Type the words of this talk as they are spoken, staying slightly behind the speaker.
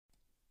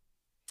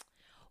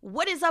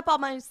What is up, all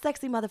my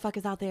sexy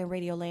motherfuckers out there in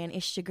Radio Land?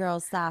 It's your girl,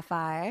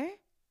 Sapphire.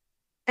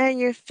 And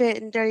you're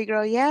fit and dirty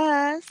girl,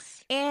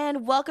 yes.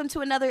 And welcome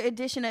to another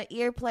edition of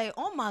Earplay.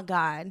 Oh my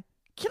God.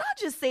 Can I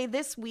just say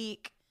this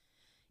week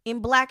in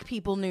Black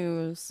people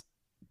news,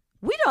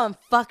 we done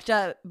fucked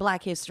up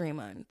Black History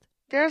Month.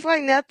 There's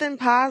like nothing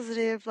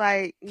positive,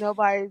 like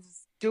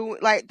nobody's doing,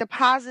 like the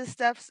positive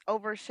stuff's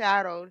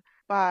overshadowed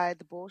by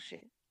the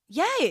bullshit.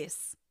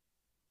 Yes.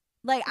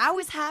 Like, I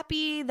was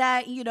happy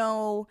that,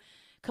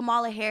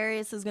 Kamala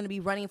Harris is going to be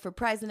running for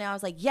president. I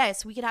was like,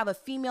 yes, we could have a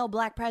female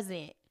Black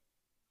president.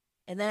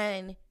 And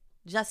then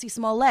Jussie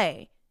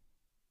Smollett.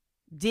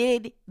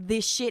 Did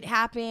this shit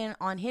happen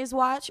on his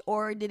watch,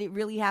 or did it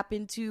really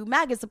happen to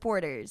MAGA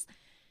supporters?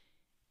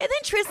 And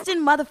then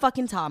Tristan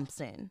motherfucking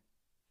Thompson.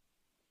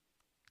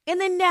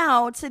 And then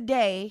now,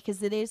 today,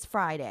 because it is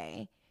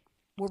Friday,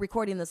 we're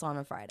recording this on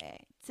a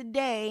Friday.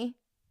 Today,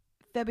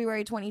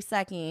 February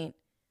 22nd,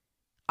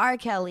 R.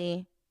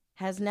 Kelly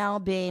has now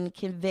been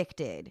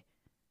convicted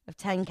of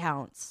 10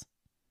 counts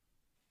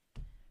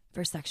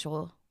for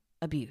sexual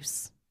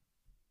abuse.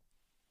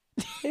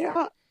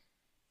 Yeah,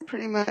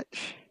 pretty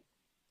much.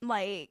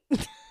 Like,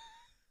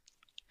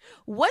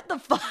 what the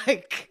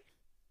fuck?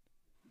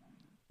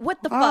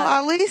 What the fuck?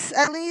 At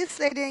least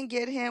they didn't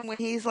get him when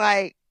he's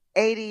like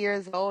 80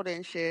 years old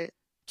and shit.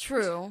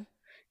 True.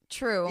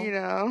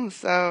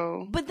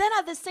 So. But then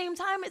at the same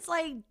time, it's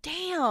like,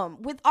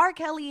 damn. With R.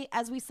 Kelly,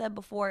 as we said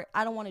before,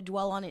 I don't want to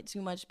dwell on it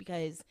too much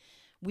because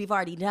we've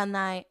already done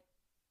that.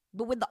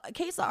 But with the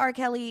case of R.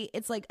 Kelly,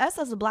 it's like us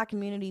as a Black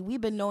community,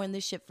 we've been knowing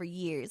this shit for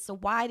years. So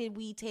why did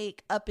we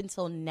take up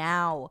until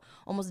now,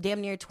 almost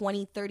damn near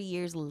 20, 30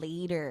 years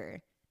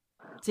later,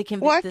 to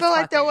convict Well, I this feel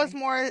like there fucker? was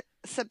more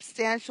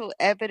substantial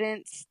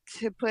evidence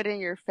to put in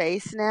your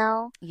face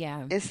now.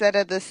 Yeah. Instead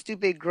of the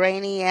stupid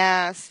grainy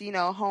ass,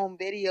 home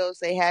videos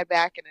they had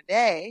back in the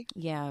day.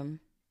 Yeah.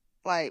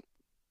 Like,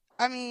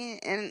 I mean,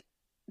 and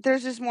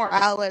there's just more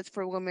outlets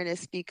for women to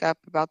speak up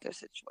about their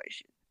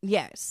situation.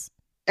 Yes.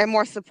 And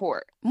more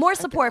support. More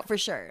support for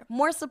sure.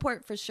 More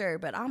support for sure.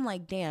 But I'm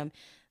like, damn,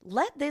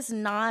 let this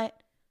not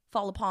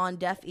fall upon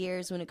deaf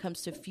ears when it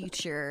comes to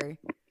future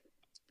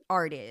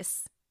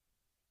artists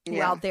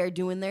who out there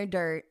doing their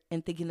dirt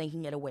and thinking they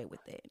can get away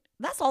with it.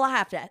 That's all I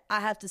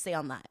have to say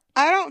on that.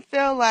 I don't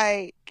feel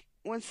like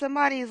when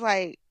somebody's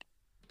like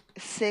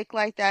sick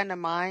like that in the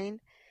mind,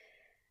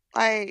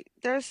 like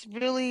there's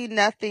really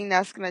nothing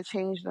that's gonna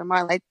change their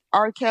mind. Like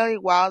R. Kelly,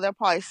 wow, they'll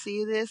probably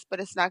see this, but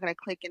it's not gonna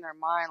click in their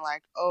mind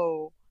like,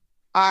 oh,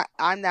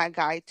 I'm that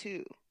guy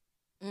too.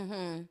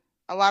 Mm-hmm.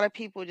 A lot of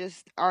people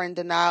just are in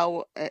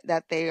denial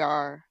that they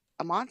are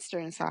a monster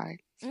inside.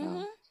 So.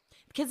 Mm-hmm.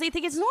 Because they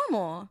think it's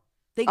normal.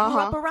 They grew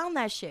up around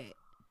that shit.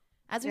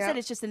 As we said,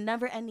 it's just a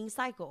never-ending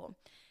cycle.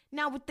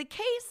 Now, with the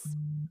case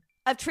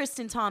of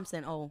Tristan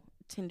Thompson,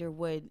 Tinder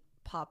would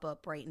pop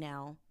up right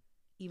now,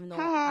 even though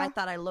I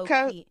thought I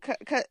low-key.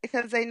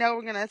 Because they know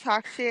we're going to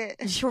talk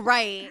shit.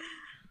 Right.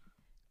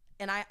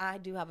 And I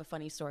do have a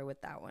funny story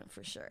with that one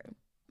for sure.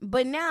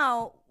 But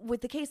now,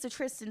 with the case of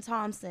Tristan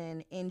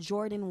Thompson and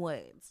Jordan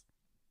Woods,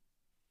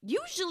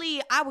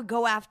 usually I would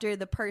go after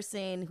the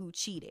person who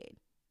cheated.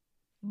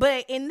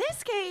 But in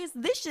this case,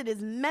 this shit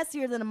is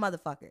messier than a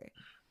motherfucker.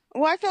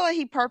 Well, I feel like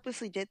he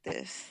purposely did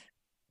this.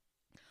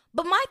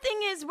 But my thing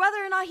is,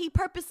 whether or not he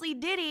purposely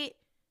did it,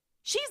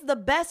 she's the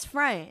best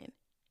friend.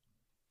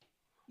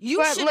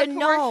 You should have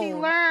known. She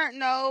learned.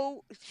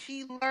 No,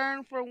 she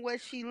learned from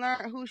what she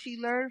learned, who she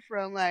learned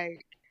from.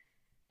 Like,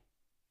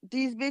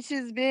 these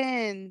bitches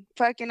been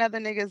fucking other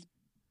niggas'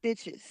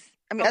 bitches.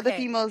 I mean, other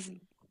females'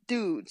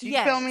 dudes.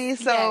 You feel me?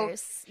 So,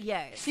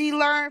 yes. She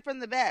learned from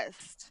the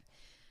best.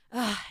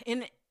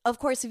 And of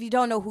course, if you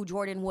don't know who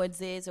Jordan Woods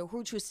is or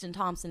who Tristan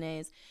Thompson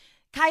is,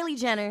 Kylie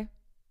Jenner,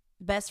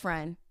 best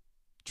friend.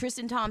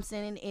 Tristan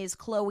Thompson is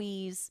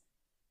Khloe's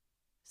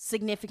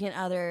significant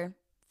other,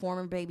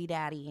 former baby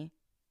daddy,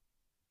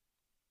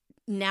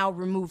 now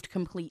removed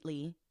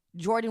completely.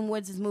 Jordan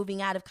Woods is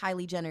moving out of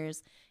Kylie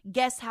Jenner's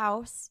guest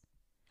house.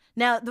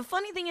 Now, the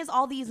funny thing is,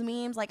 all these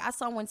memes, like I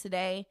saw one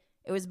today,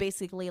 it was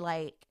basically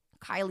like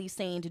Kylie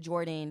saying to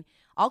Jordan,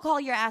 I'll call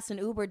your ass an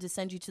Uber to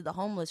send you to the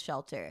homeless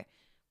shelter.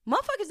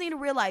 Motherfuckers need to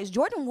realize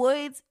Jordan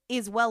Woods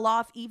is well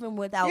off even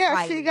without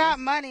Kylie. She got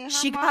money.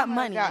 She got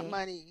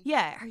money.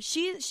 Yeah,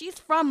 she's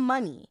from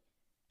money.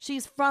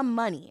 She's from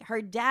money.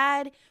 Her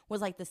dad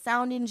was like the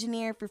sound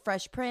engineer for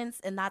Fresh Prince,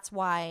 and that's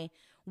why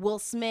Will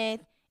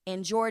Smith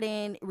and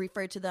Jordan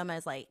refer to them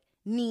as like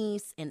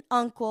niece and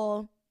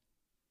uncle.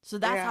 So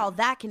that's how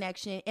that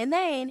connection. And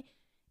then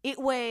it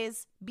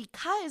was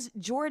because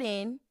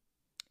Jordan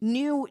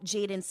knew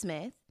Jaden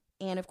Smith.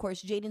 And of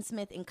course, Jaden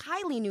Smith and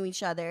Kylie knew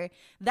each other.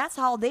 That's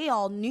how they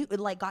all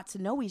got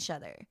to know each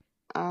other.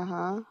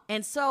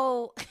 And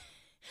so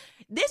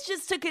this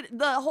just took it,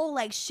 the whole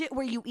like shit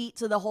where you eat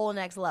to the whole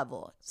next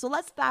level. So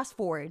let's fast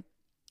forward.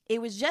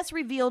 It was just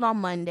revealed on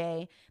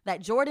Monday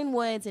that Jordan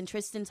Woods and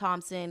Tristan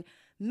Thompson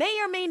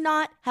may or may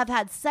not have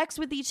had sex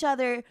with each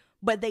other,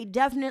 but they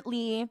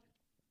definitely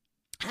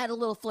had a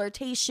little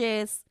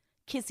flirtatious,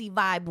 kissy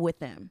vibe with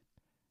them.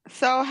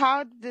 So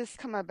how did this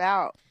come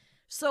about?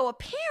 So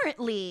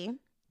apparently,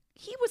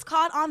 he was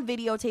caught on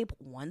videotape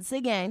once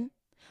again.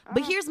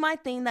 But here's my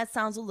thing that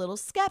sounds a little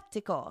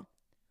skeptical.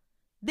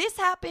 This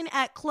happened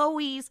at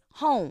Chloe's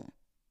home.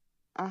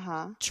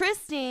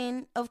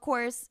 Tristan, of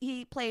course,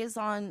 he plays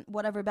on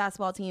whatever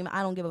basketball team.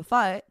 I don't give a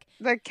fuck.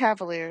 The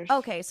Cavaliers.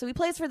 Okay, so he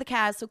plays for the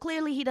Cavs, so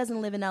clearly he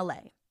doesn't live in LA.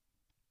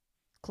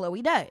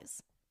 Chloe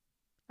does.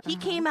 He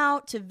came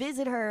out to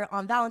visit her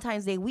on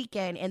Valentine's Day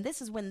weekend, and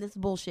this is when this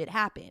bullshit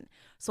happened.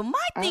 So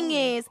my thing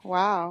is,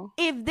 wow,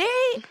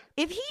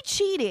 if he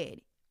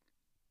cheated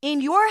in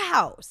your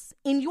house,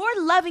 in your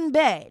loving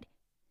bed,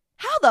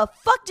 how the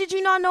fuck did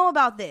you not know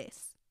about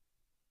this?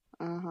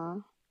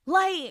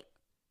 Like,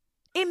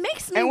 it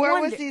makes me And where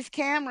wonder. was these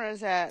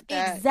cameras at?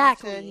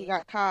 Exactly. He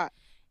got caught.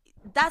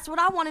 That's what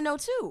I want to know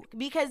too,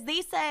 because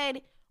they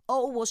said,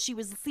 oh, well, she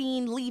was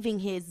seen leaving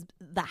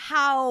the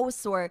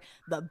house or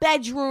the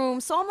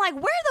bedroom. So I'm like,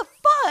 where the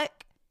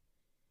fuck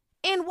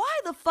and why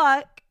the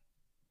fuck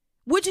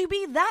would you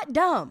be that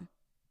dumb?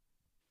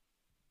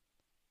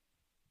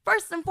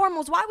 First and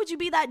foremost, why would you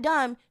be that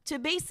dumb to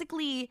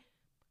basically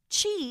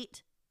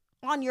cheat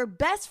on your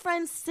best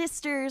friend's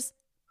sister's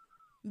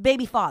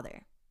baby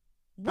father?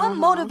 What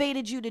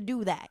motivated you to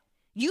do that?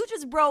 You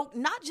just broke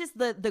not just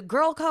the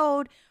girl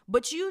code,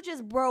 but you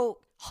just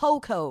broke hoe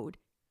code.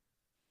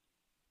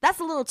 That's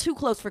a little too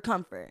close for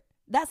comfort.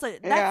 That's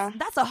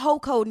a hoe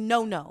code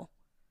no.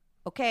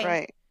 Okay?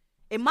 Right.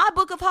 In my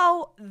book of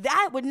hoe,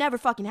 that would never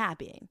fucking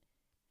happen.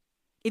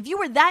 If you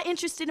were that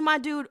interested in my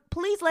dude,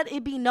 please let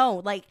it be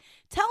known. Like,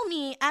 tell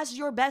me as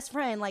your best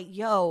friend, like,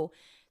 yo,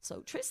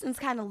 so Tristan's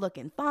kind of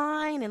looking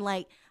fine, and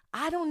like,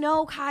 I don't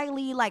know,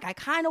 Kylie, like, I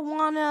kind of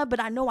wanna, but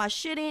I know I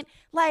shouldn't.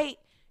 Like,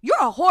 you're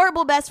a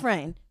horrible best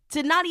friend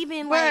to not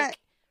even, like...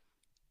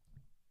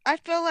 I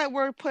feel like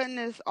we're putting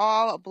this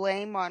all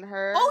blame on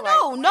her.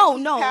 Oh, like,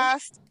 no.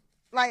 Past,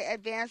 like,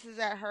 advances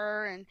at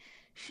her, and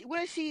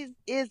she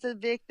is the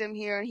victim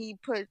here, and he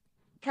put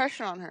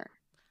pressure on her.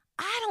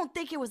 I don't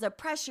think it was a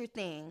pressure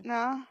thing.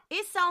 No?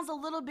 It sounds a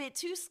little bit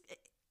too...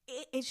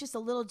 It's just a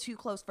little too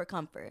close for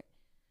comfort.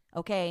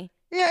 Okay?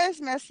 Yeah,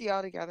 it's messy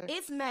altogether.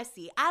 It's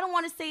messy. I don't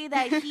want to say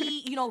that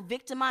he,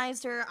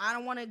 victimized her. I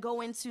don't want to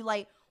go into,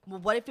 like, well,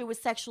 what if it was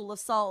sexual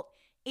assault?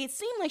 It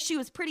seemed like she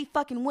was pretty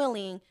fucking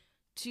willing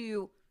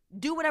to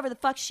do whatever the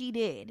fuck she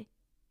did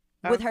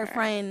with her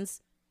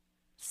friend's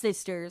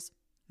sister's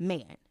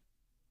man.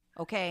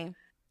 Okay?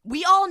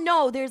 We all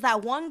know there's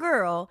that one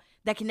girl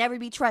that can never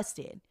be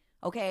trusted.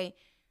 Okay?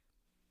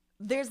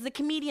 There's the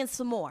comedian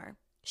Samore.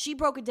 She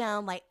broke it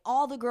down like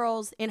all the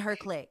girls in her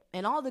clique.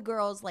 And all the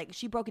girls, like,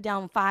 she broke it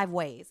down in 5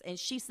 ways. And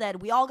she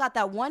said, we all got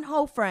that one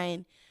hoe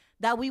friend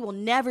that we will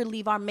never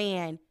leave our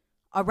man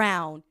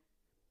around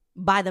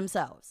by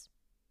themselves.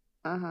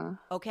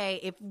 Okay?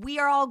 If we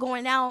are all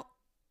going out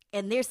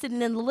and they're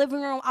sitting in the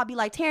living room, I'll be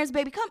like, Terrence,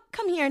 baby,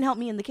 come here and help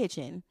me in the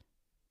kitchen.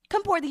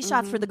 Come pour these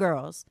shots for the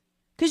girls.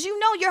 Because you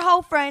know your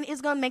hoe friend is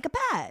going to make a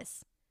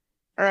pass.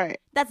 Right.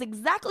 That's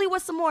exactly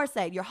what Samore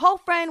said. Your hoe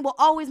friend will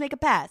always make a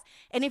pass.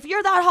 And if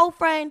you're that hoe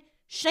friend,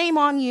 shame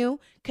on you,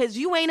 because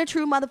you ain't a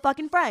true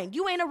motherfucking friend.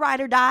 You ain't a ride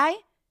or die.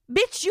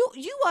 Bitch, you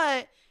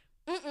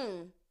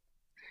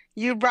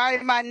You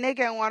ride my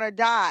nigga and want to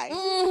die.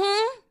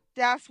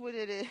 That's what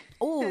it is.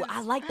 Oh,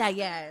 I like that,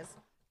 yes.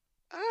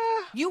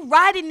 You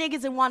riding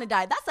niggas and want to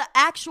die. That's an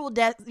actual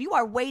death. You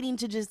are waiting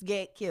to just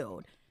get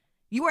killed.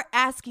 You are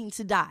asking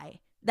to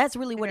die. That's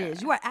really what it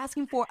is. You are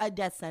asking for a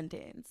death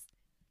sentence.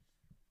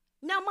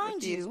 Now,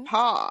 mind you,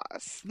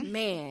 pause.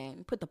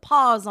 Man, put the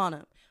pause on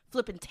him,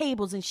 flipping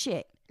tables and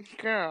shit.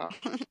 Girl.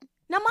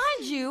 Now,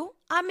 mind you,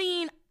 I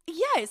mean,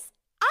 yes,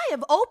 I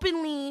have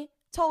openly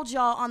told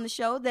y'all on the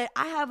show that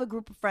I have a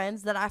group of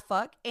friends that I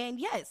fuck. And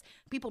yes,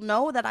 people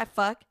know that I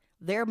fuck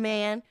their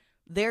man,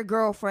 their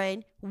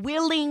girlfriend,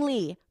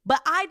 willingly.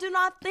 But I do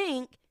not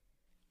think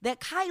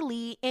that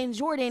Kylie and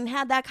Jordan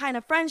had that kind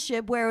of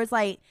friendship where it was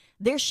like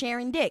they're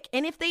sharing dick.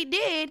 And if they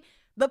did,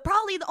 but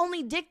probably the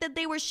only dick that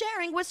they were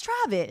sharing was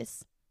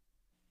Travis.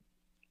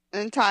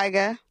 And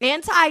Tyga.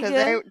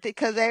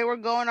 Because they were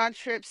going on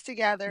trips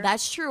together.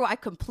 That's true. I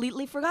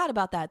completely forgot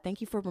about that.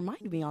 Thank you for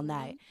reminding me on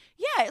that.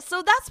 Yeah,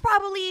 so that's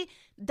probably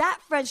that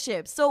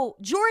friendship. So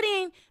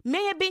Jordan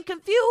may have been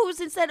confused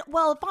and said,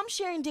 well, if I'm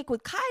sharing dick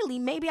with Kylie,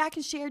 maybe I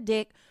can share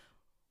dick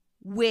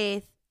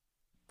with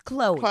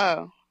Chloe.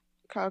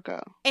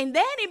 Coco. And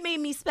then it made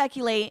me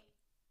speculate,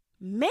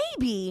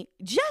 maybe,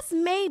 just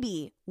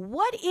maybe,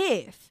 what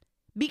if,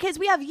 because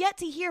we have yet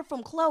to hear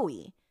from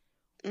Chloe,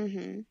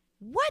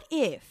 what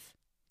if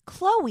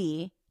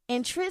Chloe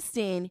and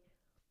Tristan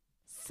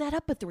set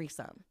up a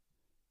threesome?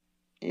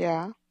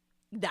 Yeah.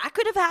 That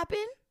could have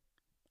happened.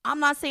 I'm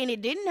not saying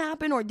it didn't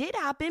happen or did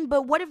happen,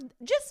 but what if,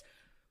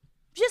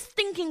 just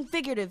thinking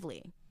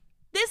figuratively,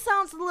 this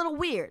sounds a little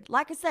weird.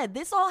 Like I said,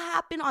 this all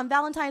happened on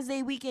Valentine's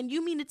Day weekend.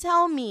 You mean to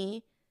tell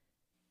me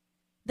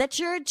that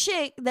your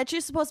chick that you're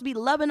supposed to be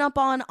loving up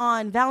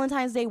on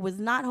Valentine's Day was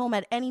not home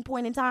at any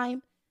point in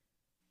time?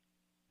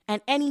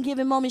 At any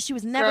given moment, she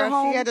was never Girl,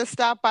 home. she had to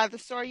stop by the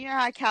store. You know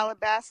how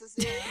Calabasas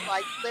is?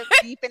 Like, live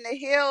deep in the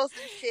hills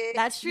and shit.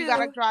 That's true. You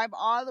gotta drive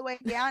all the way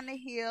down the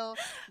hill,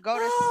 go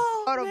to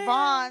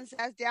Vaughn's.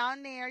 That's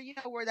down there. You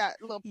know where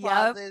that little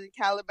plaza is in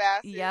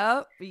Calabasas.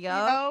 Yep. You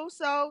know,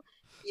 so,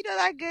 you know,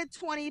 that good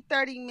 20,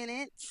 30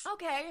 minutes.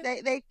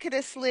 Okay. They could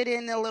have slid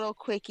in a little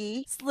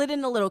quickie. A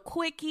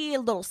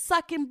little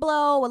suck and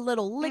blow, a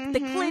little lick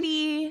the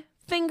clitty,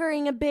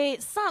 fingering a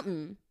bit,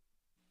 something.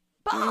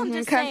 But I'm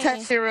just saying. Come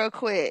touch it real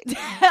quick.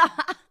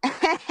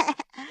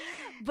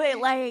 But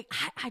like,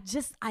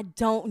 I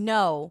don't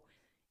know.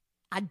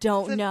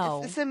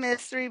 It's a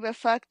mystery, but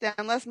fuck them.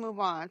 Let's move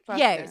on.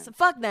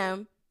 Fuck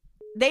them.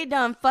 They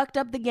done fucked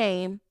up the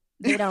game.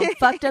 They done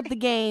fucked up the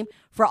game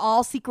for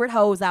all secret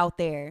hoes out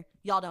there.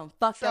 Y'all done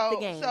fucked up the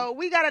game. So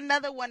we got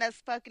another one that's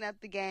fucking up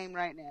the game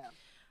right now.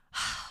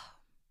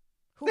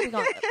 Who we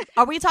gonna?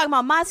 Are we talking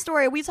about my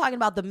story? Or are we talking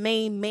about the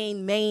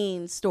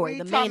main story?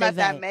 The main event.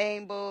 That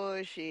main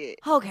bullshit.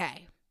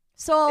 Okay,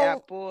 so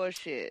that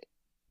bullshit.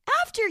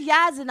 After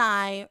Yaz and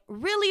I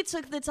really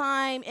took the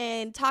time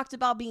and talked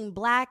about being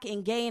black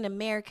and gay in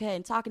America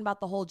and talking about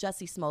the whole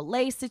Jussie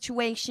Smollett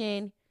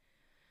situation,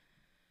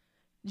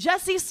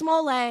 Jussie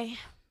Smollett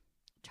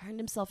turned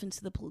himself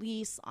into the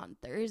police on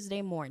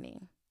Thursday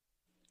morning.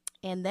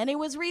 And then it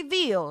was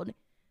revealed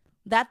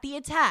that the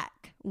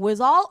attack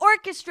was all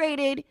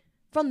orchestrated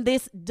from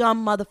this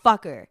dumb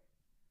motherfucker.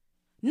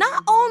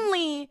 Not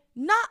only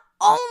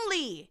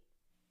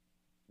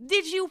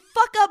did you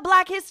fuck up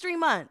Black History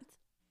Month,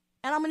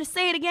 and I'm going to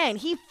say it again,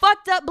 he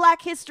fucked up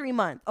Black History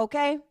Month,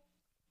 okay?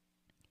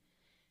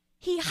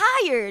 He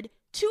hired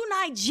 2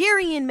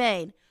 Nigerian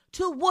men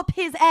to whoop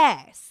his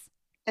ass.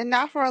 And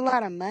not for a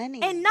lot of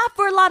money.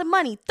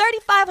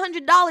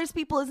 $3,500,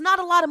 people, is not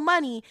a lot of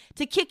money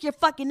to kick your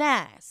fucking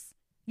ass.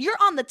 You're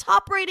on the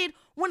top rated,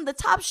 one of the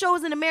top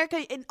shows in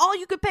America, and all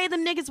you could pay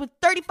them niggas with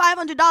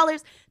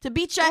 $3,500 to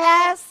beat your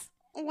ass?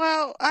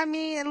 Well, I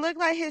mean, it looked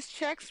like his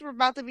checks were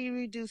about to be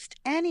reduced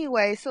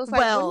anyway. So it's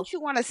like, wouldn't you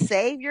want to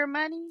save your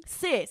money?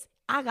 Sis,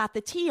 I got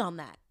the tea on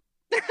that.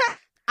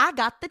 I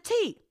got the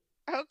tea.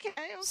 Okay.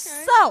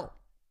 So,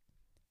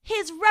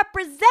 his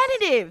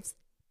representatives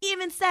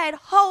even said,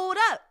 hold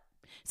up.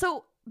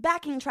 So,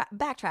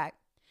 backtrack.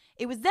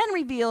 It was then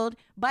revealed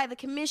by the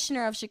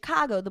commissioner of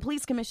Chicago, the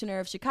police commissioner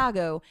of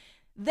Chicago,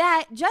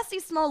 that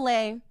Jussie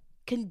Smollett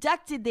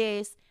conducted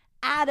this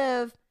out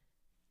of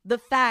the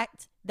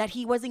fact that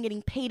he wasn't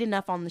getting paid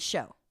enough on the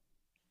show.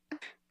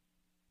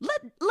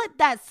 Let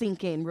that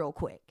sink in real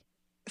quick.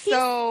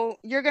 So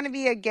you're going to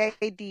be a gay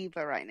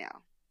diva right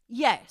now?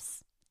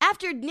 Yes.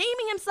 After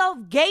naming himself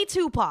Gay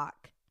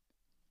Tupac,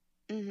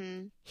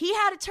 he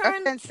had to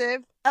turn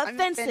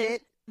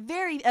offensive.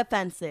 Very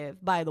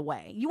offensive, by the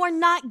way. You are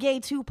not Gay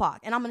Tupac,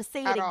 and I'm going to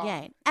say it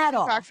again. At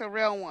all. Tupac's a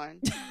real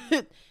one.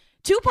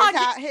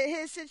 Tupac,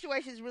 his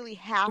situation is really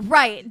happening.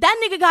 Right.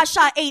 That nigga got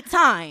shot 8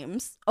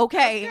 times.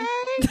 Okay.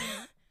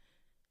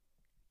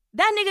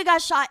 That nigga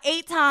got shot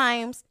 8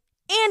 times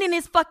and in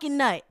his fucking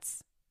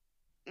nuts.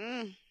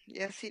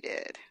 Yes, he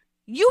did.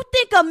 You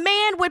think a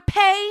man would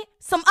pay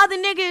some other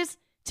niggas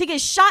to get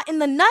shot in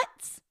the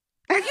nuts?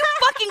 Are you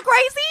fucking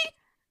crazy?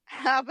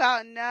 How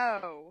about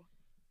no?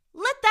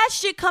 Let that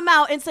shit come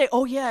out and say,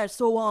 oh yeah,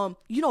 so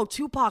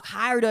Tupac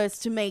hired us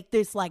to make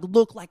this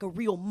look like a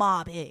real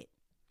mob hit.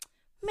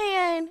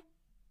 Man.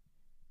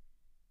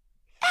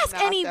 Not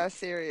that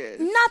serious.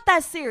 Not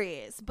that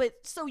serious. But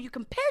so you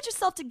compared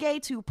yourself to Gay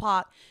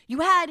Tupac.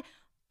 You had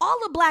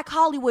all of Black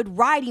Hollywood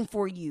riding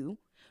for you.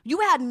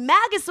 You had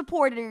MAGA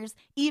supporters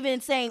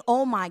even saying,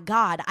 oh my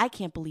God, I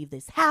can't believe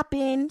this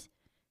happened.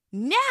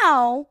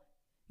 Now,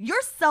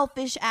 your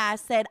selfish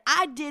ass said,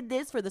 I did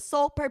this for the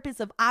sole purpose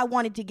of I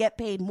wanted to get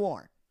paid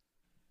more.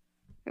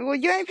 Well,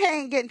 you ain't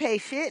getting paid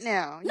shit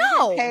now.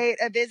 No. You get paid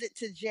a visit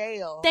to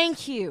jail.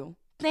 Thank you.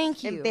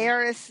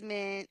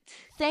 Embarrassment.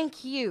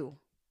 Thank you.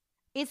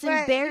 It's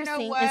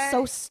embarrassing and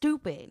so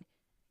stupid.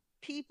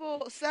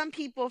 Some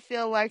people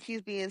feel like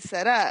he's being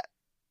set up.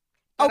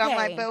 But I'm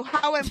like, but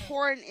how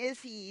important is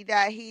he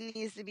that he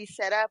needs to be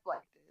set up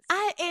like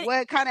this?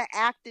 What kind of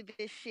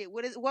activist shit?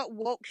 What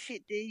woke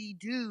shit did he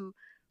do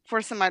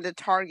for somebody to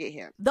target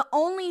him? The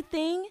only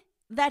thing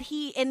that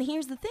and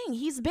here's the thing,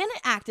 he's been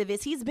an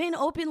activist. He's been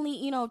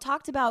openly,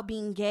 talked about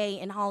being gay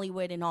in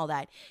Hollywood and all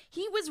that.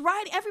 He was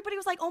right. Everybody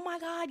was like, oh my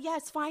God,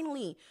 yes,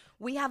 finally.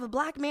 We have a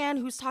black man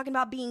who's talking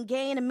about being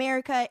gay in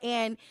America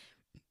and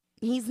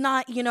he's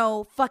not,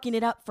 fucking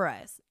it up for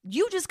us.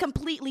 You just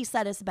completely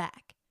set us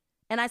back.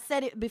 And I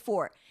said it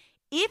before.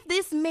 If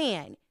this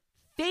man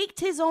faked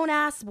his own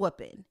ass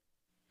whooping,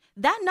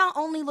 that not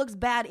only looks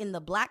bad in the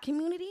black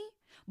community,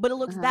 but it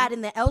looks bad in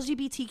the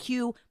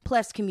LGBTQ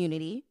plus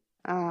community.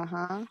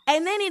 And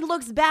then it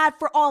looks bad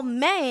for all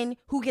men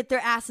who get their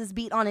asses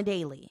beat on a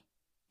daily.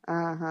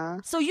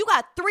 So you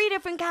got 3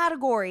 different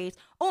categories.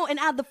 Oh, and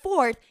at the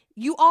 4th,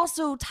 you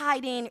also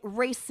tied in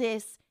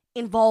racist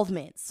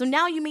involvement. So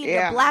now you made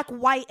a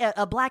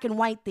black and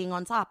white thing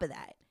on top of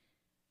that.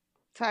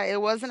 Sorry,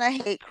 it wasn't a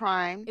hate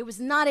crime. It was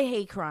not a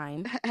hate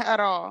crime. At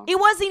all. It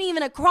wasn't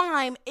even a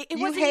crime. It you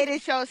wasn't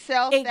hated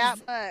yourself that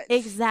much.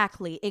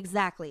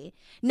 Exactly.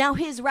 Now,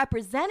 his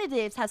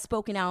representatives have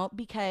spoken out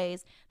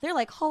because they're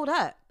like, hold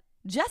up.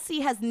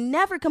 Jesse has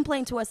never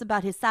complained to us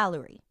about his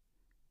salary.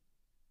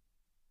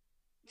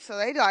 So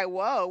they like,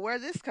 whoa,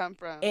 where'd this come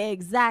from?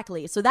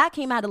 Exactly. So that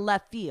came out of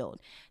left field.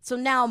 So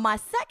now my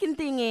second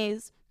thing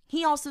is,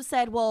 he also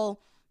said,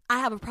 well, I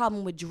have a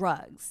problem with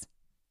drugs.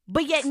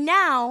 But yet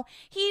now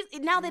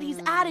that he's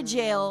out of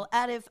jail,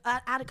 out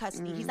of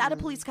custody, he's out of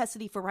police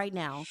custody for right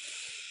now.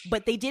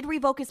 But they did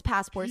revoke his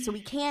passport, so he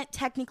can't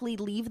technically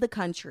leave the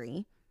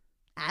country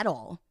at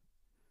all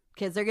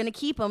because they're gonna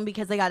keep him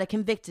because they gotta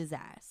convict his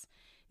ass.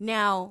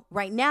 Now,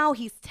 right now,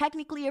 he's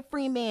technically a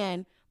free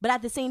man, but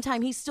at the same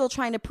time, he's still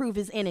trying to prove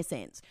his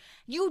innocence.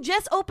 You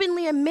just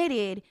openly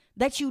admitted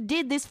that you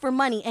did this for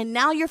money, and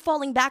now you're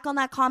falling back on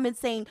that comment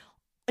saying,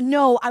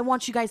 "No, I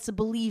want you guys to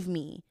believe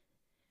me."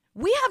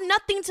 We have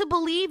nothing to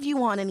believe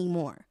you on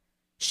anymore.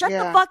 Shut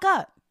the fuck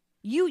up.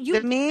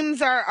 The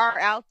memes are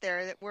out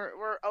there that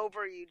we're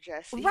over you,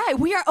 Jesse. Right,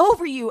 we are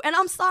over you. And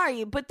I'm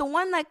sorry, but the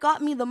one that got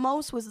me the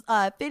most was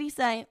 50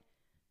 Cent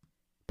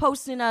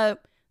posting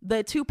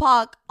the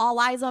Tupac All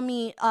Eyes on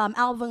Me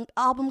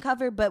album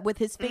cover, but with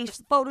his face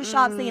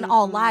Photoshop saying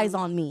All Lies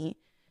on Me.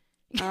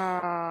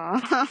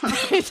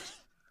 Like,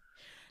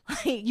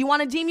 you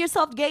want to deem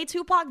yourself gay,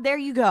 Tupac? There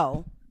you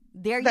go.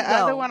 There you go. The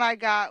other one I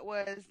got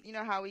was, you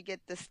know how we get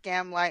the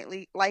scam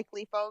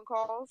likely phone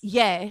calls?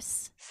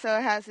 Yes. So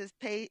it has his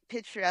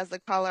picture as the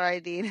caller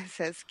ID and it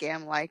says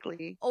scam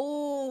likely.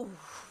 Oh.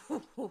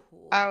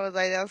 I was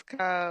like, that's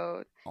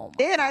cold. Oh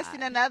then God. I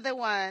seen another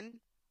one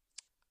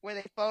where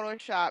they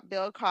photoshopped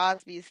Bill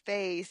Cosby's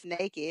face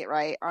naked,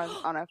 right,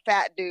 on a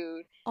fat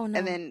dude. Oh, no.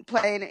 And then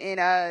playing in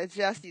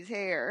Jesse's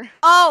hair.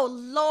 Oh,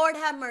 Lord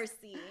have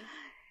mercy.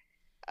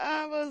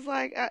 I was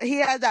like, he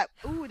had that,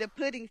 the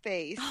pudding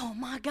face. Oh,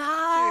 my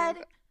God.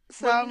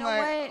 So well, I'm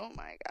like, oh,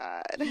 my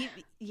God.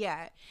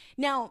 Yeah.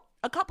 Now,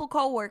 a couple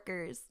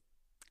coworkers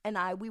and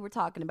we were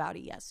talking about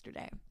it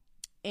yesterday.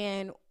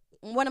 And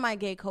one of my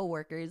gay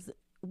coworkers,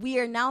 we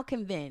are now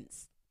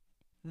convinced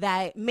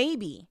that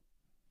maybe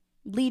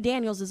Lee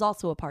Daniels is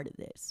also a part of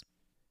this.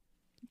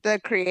 The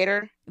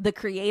creator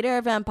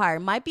of Empire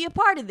might be a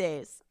part of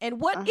this. And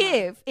what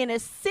if, in a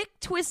sick,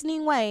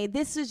 twisting way,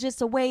 this is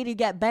just a way to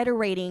get better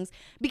ratings?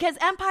 Because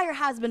Empire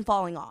has been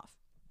falling off.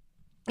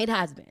 It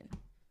has been.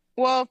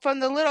 Well,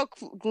 from the little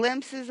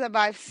glimpses that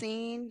I've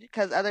seen,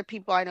 because other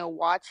people I know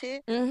watch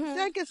it, it's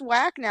like it's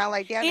whack now.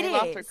 Like, they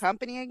lost their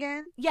company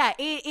again. Yeah,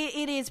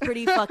 it is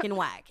pretty fucking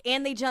whack.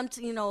 And they jumped,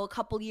 a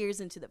couple years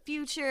into the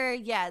future.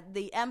 Yeah,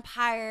 the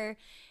Empire,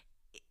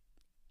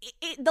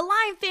 the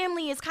Lion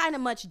family is kind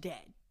of much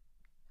dead.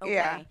 Okay.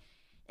 Yeah.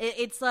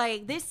 It's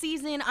like this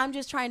season, I'm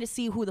just trying to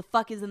see who the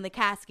fuck is in the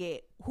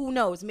casket. Who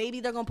knows? Maybe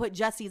they're going to put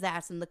Jesse's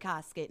ass in the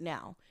casket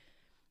now.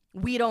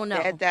 We don't know.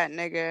 Dead that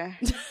nigga.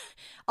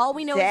 All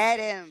we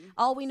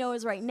know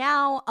is right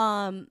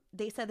now,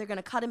 they said they're going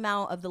to cut him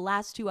out of the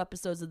last 2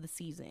 episodes of the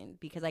season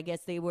because I guess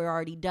they were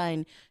already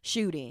done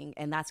shooting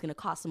and that's going to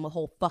cost them a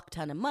whole fuck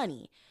ton of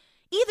money.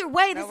 Either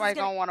way, nobody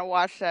gonna want to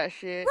watch that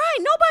shit. Right,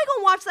 nobody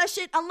gonna watch that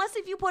shit unless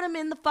if you put him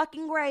in the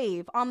fucking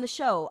grave on the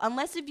show.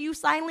 Unless if you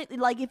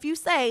if you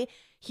say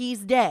he's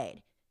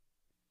dead.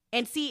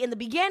 And see, in the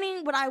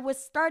beginning, when I was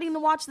starting to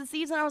watch the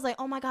season, I was like,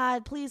 oh my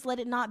God, please let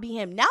it not be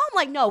him. Now I'm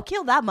like, no,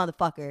 kill that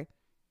motherfucker.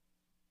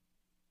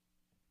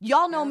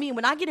 Y'all know me.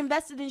 When I get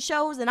invested in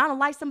shows and I don't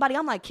like somebody,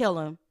 I'm like, kill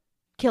him.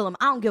 Kill him.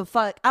 I don't give a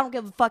fuck. I don't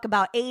give a fuck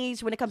about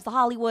age when it comes to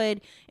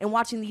Hollywood and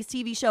watching these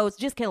TV shows.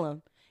 Just kill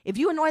him. If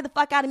you annoy the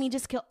fuck out of me,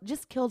 just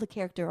kill the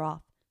character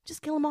off.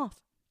 Just kill him off.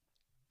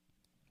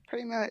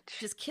 Pretty much.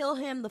 Just kill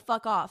him the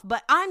fuck off.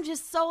 But I'm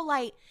just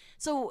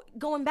so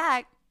going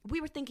back, we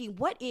were thinking,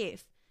 what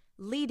if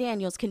Lee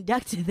Daniels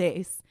conducted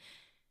this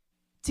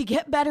to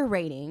get better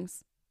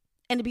ratings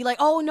and to be like,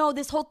 oh no,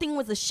 this whole thing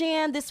was a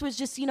sham. This was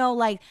just,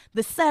 like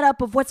the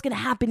setup of what's going to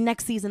happen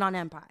next season on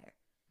Empire.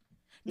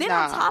 Then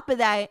on top of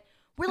that,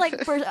 we're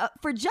like,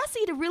 for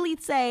Jesse to really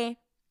say,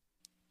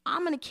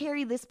 I'm going to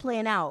carry this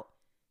plan out.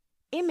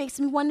 It makes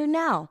me wonder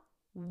now,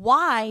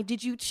 why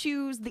did you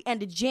choose the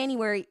end of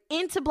January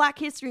into Black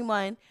History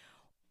Month?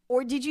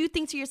 Or did you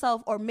think to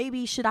yourself, or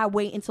maybe should I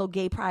wait until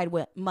Gay Pride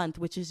Month,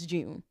 which is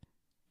June?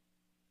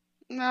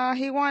 No,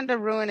 he wanted to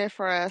ruin it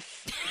for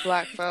us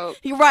Black folk.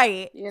 You're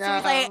right. So he's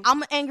like, I'm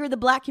going to anger the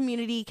Black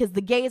community because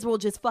the gays will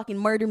just fucking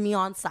murder me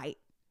on sight.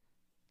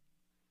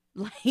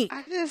 Like,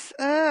 I just,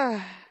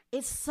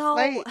 it's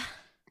so...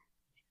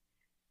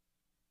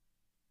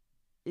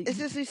 It's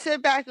just you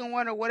sit back and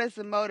wonder what is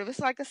the motive. It's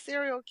like a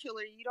serial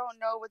killer. You don't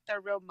know what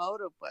their real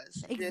motive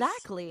was.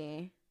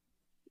 Exactly.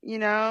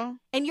 And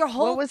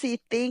what was he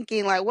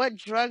thinking? Like, what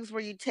drugs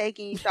were you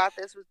taking? You thought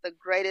this was the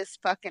greatest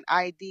fucking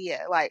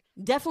idea. Like,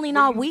 definitely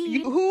not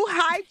weed. Who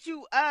hyped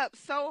you up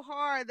so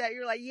hard that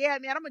you're like, yeah,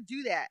 man, I'm gonna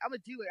do that. I'm gonna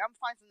do it. I'm gonna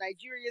find some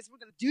Nigerians. We're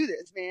gonna do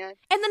this, man.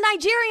 And the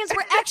Nigerians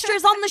were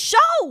extras on the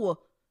show.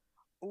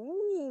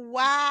 Ooh,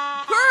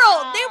 wow.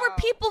 Girl, they were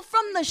people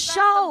from the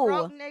show.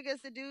 Broke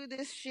niggas to do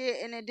this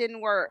shit and it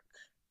didn't work.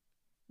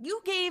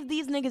 You gave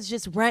these niggas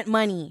just rent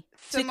money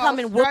to come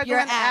and whoop your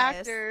ass.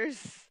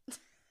 Actors.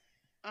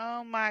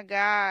 Oh my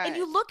God. And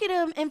you look at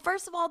them, and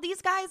first of all,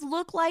 these guys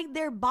look like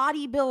they're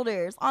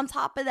bodybuilders. On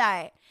top of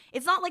that,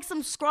 it's not like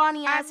some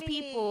scrawny ass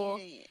people.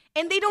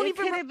 And they don't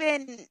even. It could have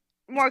been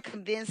more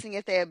convincing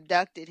if they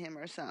abducted him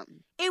or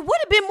something. It would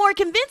have been more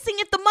convincing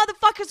if the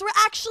motherfuckers were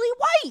actually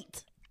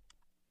white.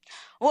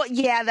 Well,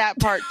 yeah, that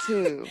part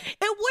too.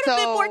 It would have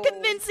been more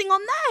convincing on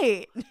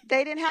that.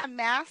 They didn't have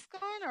masks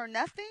on or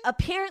nothing?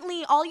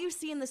 Apparently, all you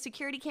see in the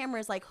security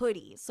camera is like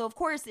hoodies. So, of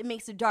course, it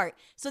makes it dark.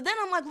 So then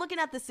I'm like looking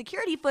at the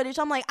security footage.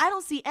 I'm like, I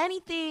don't see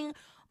anything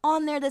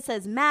on there that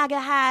says MAGA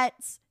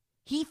hats.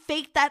 He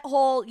faked that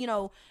whole,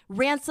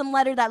 ransom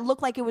letter that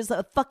looked like it was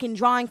a fucking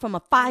drawing from a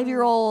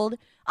 5-year-old.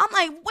 I'm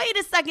like, wait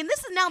a second. This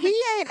is now. He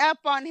ain't up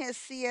on his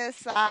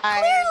CSI.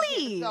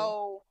 Clearly.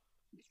 So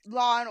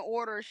Law and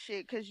Order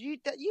shit, because you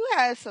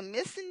had some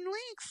missing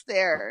links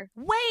there.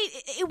 Wait,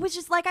 it was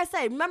just like I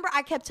said. Remember,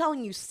 I kept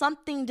telling you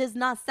something does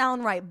not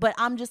sound right, but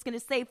I'm just gonna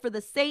say for the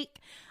sake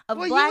of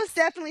you was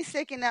definitely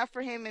sticking up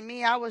for him, and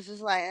me, I was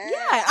just like,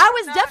 I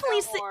was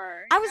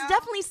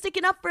definitely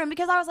sticking up for him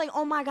because I was like,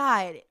 oh my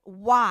God,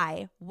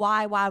 why?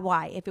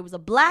 If it was a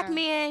black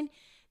man,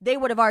 they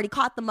would have already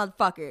caught the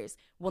motherfuckers.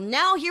 Well,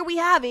 now here we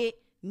have it.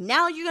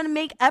 Now you're going to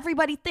make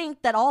everybody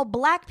think that all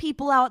black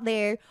people out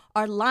there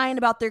are lying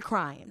about their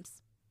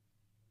crimes.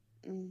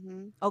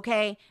 Mm-hmm.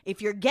 Okay?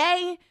 If you're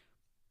gay,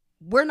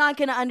 we're not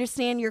going to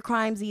understand your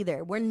crimes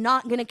either. We're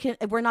not going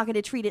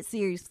to treat it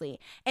seriously.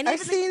 And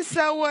I've seen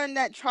someone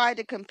that tried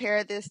to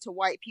compare this to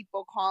white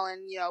people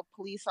calling,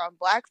 police on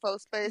black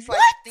folks, but it's like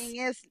the thing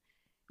is,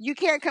 you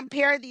can't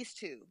compare these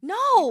two.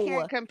 No. You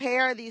can't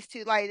compare these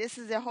two. Like, this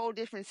is a whole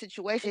different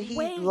situation. He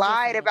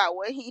lied about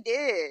what he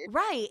did.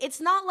 Right. It's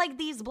not like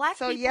these black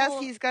people. So, yes,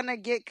 he's going to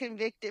get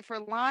convicted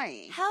for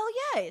lying. Hell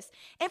yes.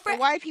 And for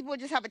white people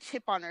just have a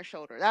chip on their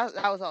shoulder. That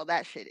was all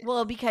that shit is.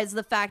 Well, because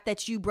the fact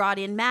that you brought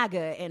in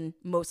MAGA, and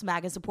most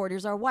MAGA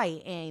supporters are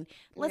white. And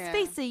let's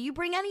face it, you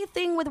bring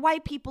anything with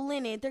white people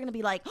in it, they're going to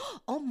be like,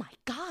 oh my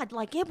God,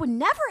 like it would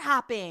never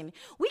happen.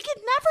 We could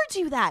never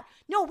do that.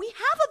 No, we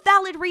have a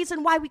valid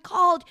reason why we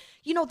called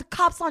the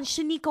cops on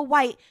Shanika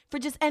White for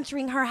just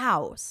entering her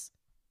house.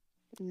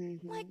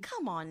 Mm-hmm. Like,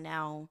 come on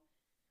now.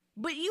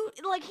 But he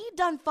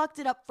done fucked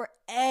it up for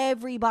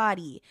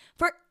everybody.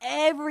 But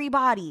I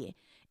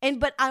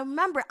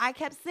remember I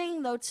kept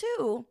saying though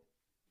too,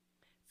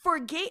 for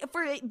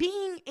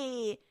being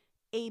a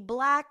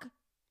black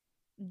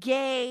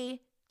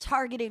gay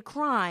targeted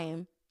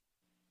crime,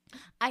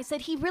 I said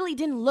he really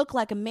didn't look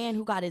like a man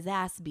who got his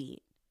ass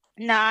beat.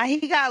 Nah,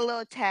 he got a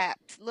little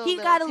tapped. He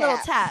got a little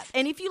tap.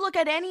 And if you look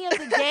at any of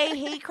the gay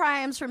hate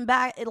crimes from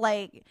back,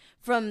 like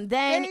from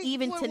then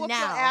even to now,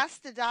 your ass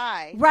to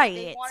die. Right.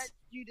 They wanted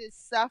you to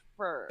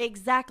suffer.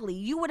 Exactly.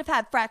 You would have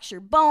had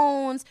fractured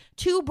bones,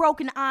 2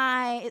 broken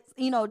eyes,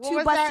 2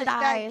 busted eyes.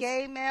 That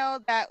gay male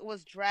that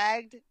was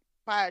dragged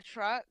by a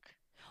truck.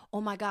 Oh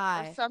my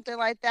God. Or something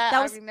like that.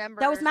 I remember.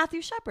 That was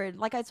Matthew Shepard.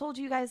 Like I told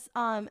you guys,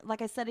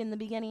 like I said in the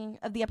beginning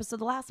of the episode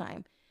the last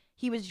time.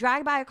 He was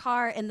dragged by a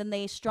car, and then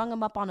they strung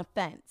him up on a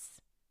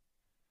fence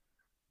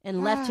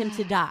and left him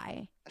to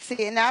die.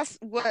 See, and that's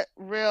what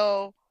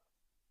it's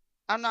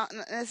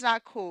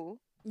not cool.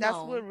 That's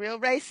what real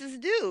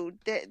racists do.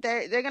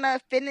 They're going to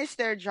finish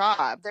their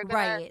job. They're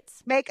going to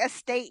make a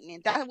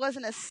statement. That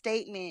wasn't a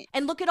statement.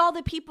 And look at all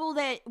the people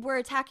that were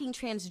attacking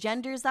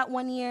transgenders that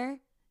one year.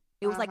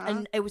 It was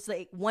it was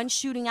like one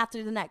shooting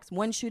after the next,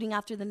 one shooting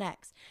after the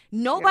next.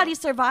 Nobody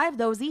survived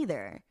those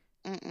either.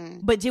 Mm-mm.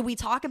 But did we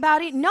talk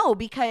about it? No,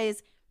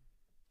 because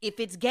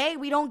if it's gay,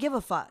 we don't give a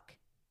fuck.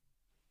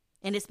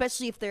 And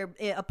especially if they're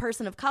a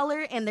person of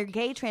color and they're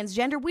gay,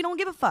 transgender, we don't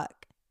give a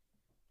fuck.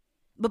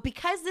 But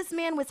because this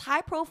man was high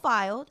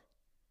profiled,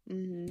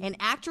 an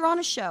actor on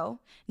a show,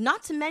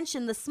 not to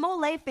mention the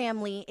Smollett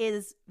family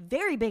is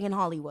very big in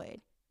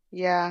Hollywood.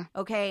 Yeah.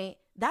 Okay.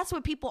 That's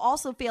what people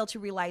also fail to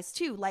realize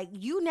too. Like,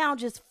 you now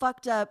just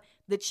fucked up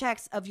the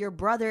checks of your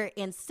brother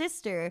and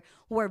sister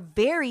who are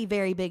very,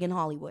 very big in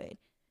Hollywood.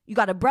 You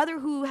got a brother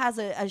who has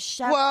a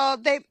chef. Well,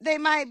 they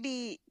might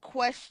be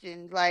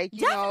questioned, like,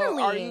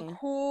 Definitely. Are you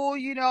cool?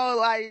 Your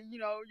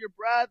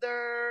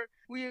brother.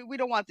 We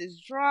don't want this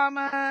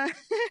drama.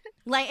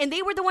 And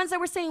they were the ones that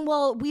were saying,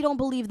 well, we don't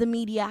believe the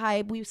media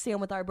hype. We stand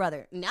with our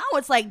brother. Now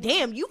it's like,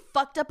 damn, you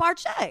fucked up our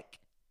check.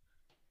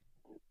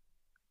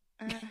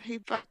 He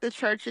fucked the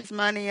church's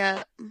money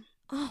up.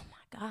 Oh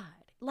my God.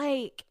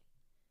 Like,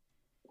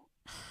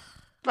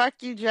 fuck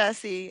you,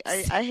 Jesse.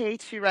 I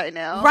hate you right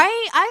now.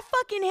 Right? I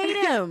fucking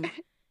hate him.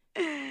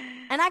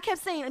 And I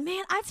kept saying,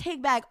 man, I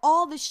take back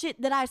all the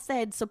shit that I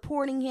said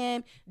supporting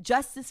him,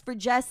 justice for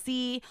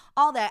Jesse,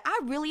 all that. I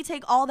really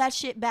take all that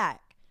shit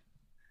back.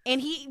 And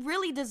he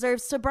really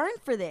deserves to burn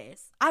for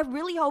this. I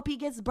really hope he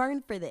gets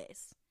burned for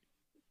this.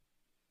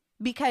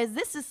 Because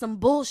this is some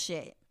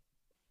bullshit.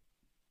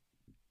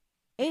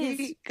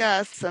 He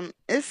got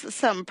it's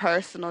something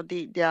personal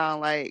deep down.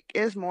 Like,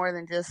 it's more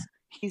than just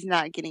he's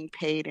not getting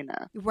paid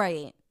enough.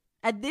 Right.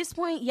 At this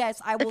point, yes,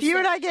 I will. If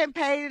you're not getting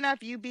paid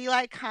enough, you be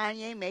like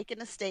Kanye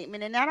making a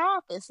statement in that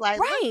office. Like,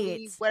 right. Look,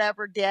 me,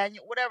 whatever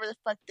Daniel, whatever the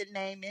fuck the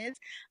name is,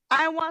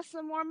 I want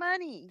some more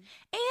money.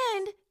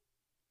 And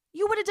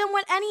you would have done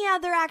what any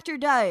other actor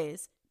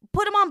does.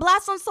 Put him on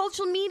blast on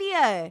social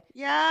media.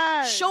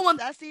 Yeah. Show him.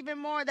 That's even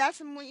more.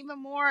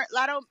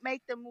 That'll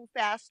make them move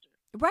faster.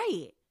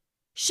 Right.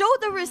 Show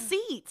the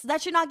receipts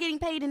that you're not getting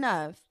paid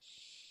enough.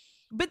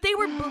 But they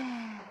said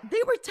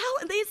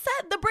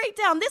the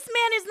breakdown. This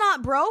man is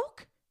not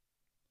broke.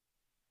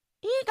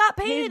 He ain't got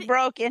paid. He's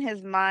broke in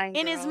his mind.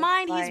 In his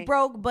mind, like, he's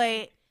broke,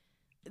 but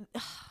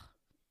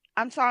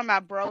I'm talking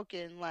about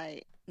broken.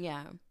 Like,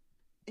 yeah,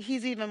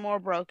 he's even more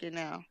broken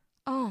now.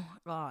 Oh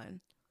God!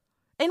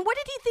 And what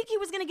did he think he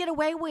was gonna get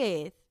away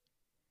with?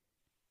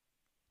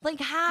 Like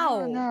how? I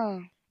don't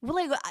know.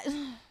 Like,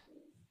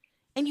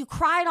 and you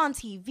cried on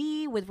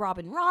TV with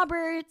Robin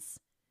Roberts.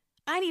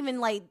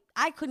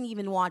 I couldn't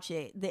even watch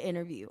the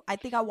interview. I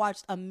think I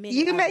watched a minute.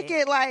 You can make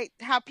it like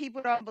how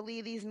people don't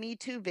believe these Me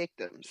Too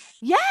victims.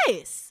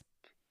 Yes.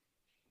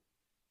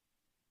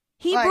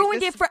 He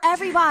ruined it for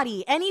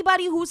everybody.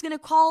 Anybody who's going to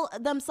call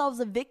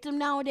themselves a victim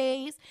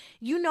nowadays,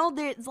 you know,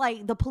 there's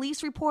like the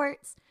police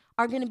reports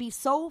are going to be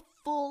so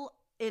full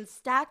and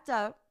stacked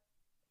up,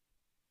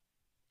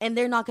 and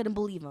they're not going to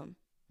believe them.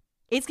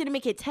 It's going to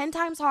make it 10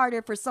 times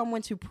harder for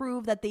someone to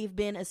prove that they've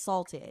been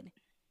assaulted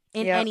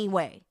in any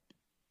way.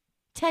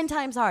 10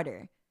 times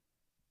harder.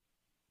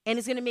 And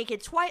it's going to make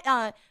it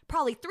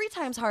probably 3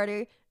 times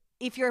harder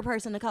if you're a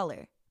person of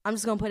color. I'm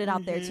just going to put it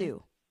out there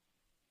too.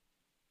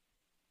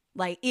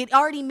 Like, it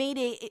already made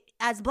it,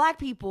 as black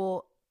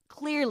people,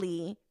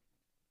 clearly,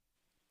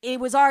 it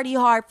was already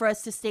hard for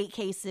us to state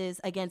cases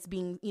against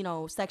being,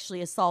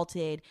 sexually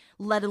assaulted,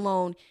 let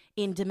alone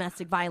in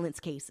domestic violence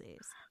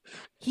cases.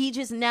 He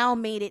just now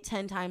made it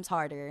 10 times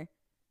harder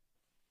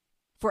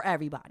for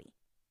everybody.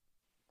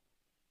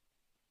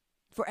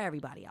 For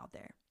everybody out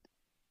there.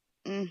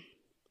 And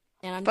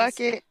I'm Fuck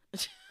it.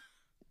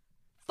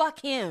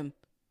 Fuck him.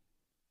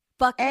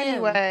 Fuck him.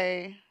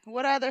 Anyway,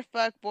 what other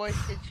fuck boy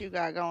shit you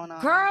got going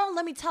on? Girl,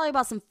 let me tell you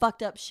about some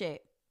fucked up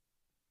shit.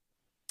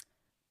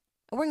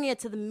 We're going to get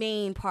to the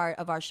main part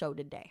of our show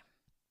today.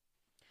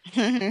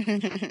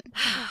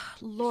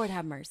 Lord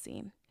have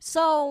mercy.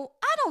 So,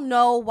 I don't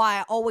know why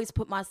I always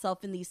put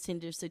myself in these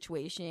Tinder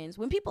situations.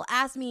 When people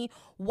ask me,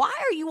 why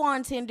are you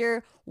on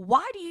Tinder?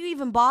 Why do you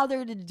even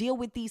bother to deal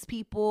with these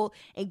people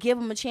and give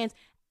them a chance?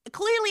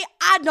 Clearly,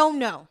 I don't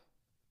know.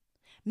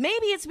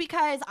 Maybe it's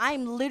because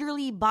I'm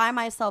literally by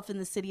myself in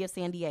the city of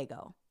San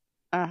Diego.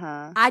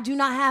 I do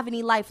not have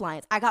any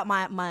lifelines. I got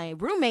my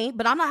roommate,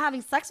 but I'm not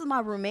having sex with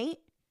my roommate.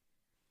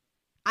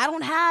 I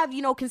don't have,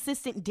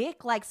 consistent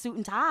dick like suit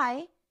and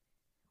tie.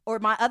 Or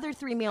my other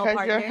 3 male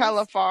partners. Because you're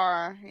hella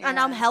far. Yeah. And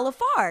I'm hella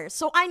far.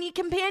 So I need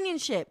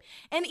companionship.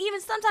 And even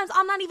sometimes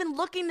I'm not even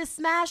looking to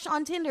smash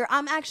on Tinder.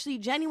 I'm actually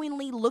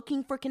genuinely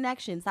looking for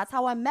connections. That's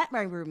how I met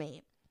my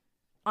roommate.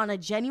 On a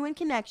genuine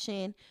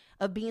connection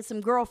of being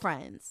some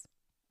girlfriends.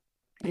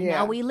 And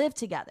now we live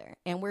together.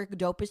 And we're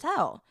dope as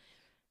hell.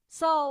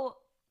 So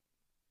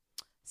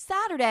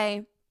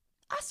Saturday,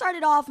 I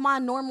started off my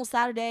normal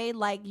Saturday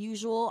like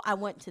usual. I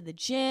went to the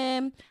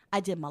gym, I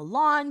did my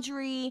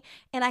laundry,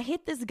 and I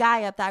hit this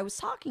guy up that I was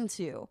talking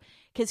to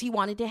because he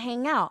wanted to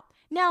hang out.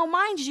 Now,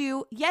 mind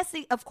you, yes,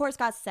 it of course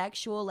got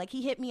sexual. Like,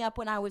 he hit me up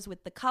when I was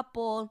with the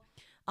couple,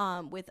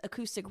 with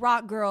Acoustic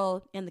Rock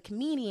Girl and the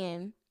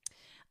comedian.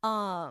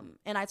 And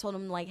I told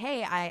him, like,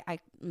 hey,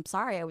 I'm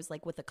sorry, I was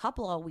like with a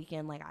couple all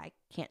weekend. Like, I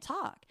can't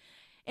talk.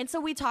 And so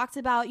we talked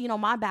about,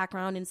 my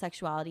background in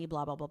sexuality,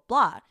 blah, blah, blah,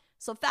 blah.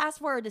 So fast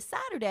forward to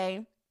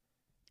Saturday,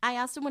 I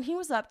asked him what he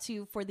was up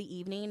to for the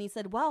evening, and he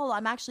said, well,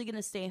 I'm actually going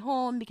to stay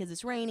home because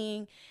it's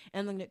raining,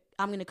 and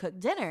I'm going to cook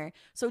dinner.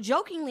 So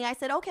jokingly, I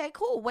said, okay,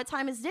 cool. What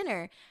time is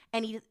dinner?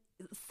 And he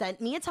sent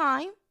me a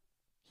time.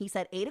 He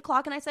said 8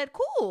 o'clock, and I said,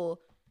 cool.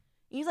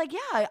 And he's like,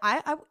 yeah,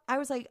 I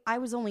was like, I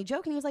was only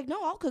joking. He was like,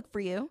 no, I'll cook for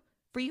you.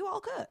 For you,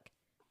 I'll cook.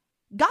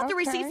 Got the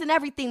receipts and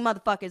everything,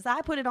 motherfuckers.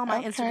 I put it on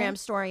my Instagram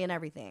story and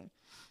everything.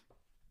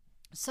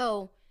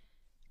 So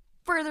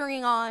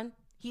furthering on,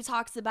 he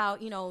talks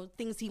about,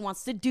 things he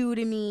wants to do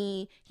to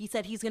me. He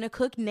said he's going to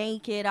cook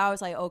naked. I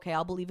was like, okay,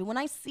 I'll believe it when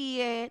I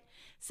see it.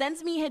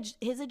 Sends me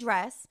his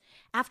address.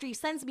 After he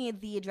sends me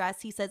the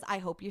address, he says, I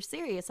hope you're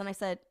serious. And I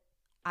said,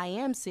 I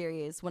am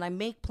serious. When I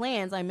make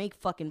plans, I make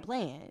fucking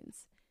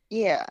plans.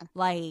 Yeah.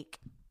 Like,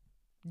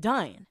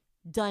 done.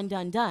 Done.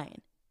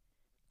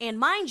 And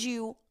mind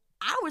you,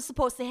 I was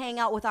supposed to hang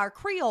out with our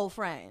Creole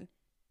friend.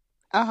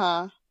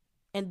 And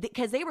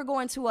because they were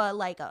going to a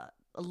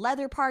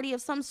leather party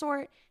of some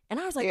sort. And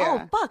I was like,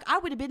 oh, fuck, I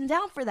would have been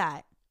down for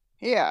that.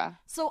 Yeah.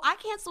 So I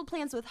canceled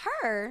plans with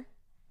her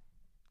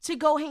to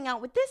go hang out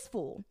with this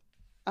fool.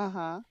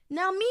 Now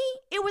me,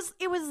 it was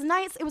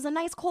nice. It was a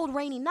nice, cold,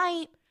 rainy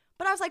night.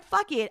 But I was like,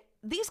 fuck it.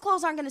 These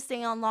clothes aren't going to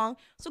stay on long.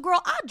 So,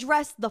 girl, I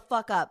dressed the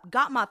fuck up.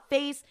 Got my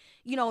face,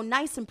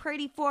 nice and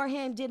pretty for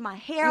him. Did my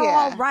hair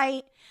all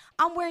right.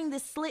 I'm wearing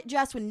this slit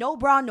dress with no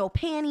bra, no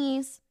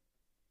panties.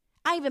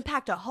 I even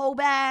packed a whole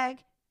bag,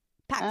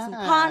 packed some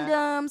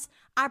condoms.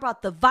 I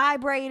brought the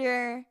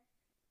vibrator.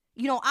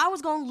 You know, I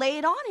was going to lay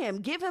it on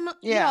him, give him,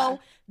 you know,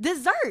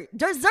 dessert.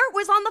 Dessert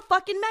was on the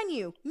fucking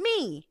menu.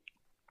 Me.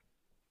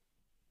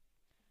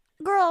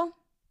 Girl,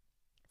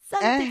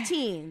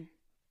 7:15.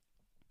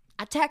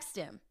 I text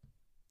him,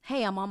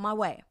 hey, I'm on my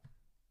way.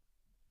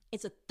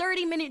 It's a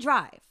 30-minute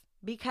drive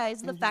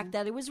because of the fact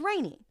that it was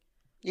raining.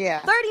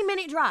 Yeah.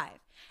 30-minute drive.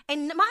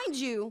 And mind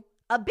you,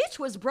 a bitch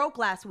was broke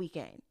last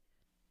weekend.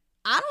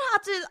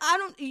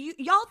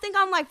 Y'all think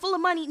I'm like full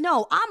of money?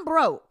 No, I'm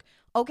broke.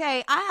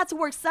 Okay? I had to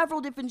work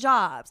several different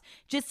jobs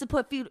just to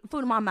put food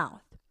in my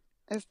mouth.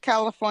 It's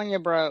California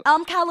broke.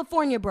 I'm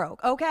California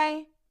broke,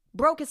 okay?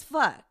 Broke as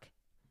fuck.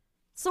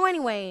 So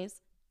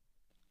anyways,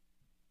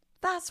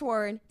 fast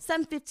forward,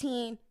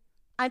 7:15,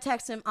 I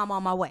text him, I'm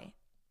on my way.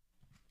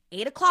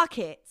 8 o'clock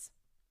hits.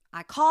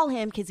 I call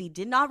him because he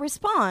did not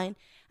respond.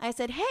 I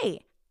said,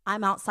 hey,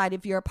 I'm outside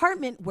of your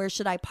apartment. Where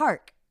should I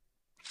park?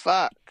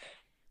 Fuck.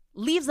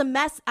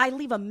 I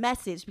leave a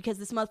message because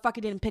this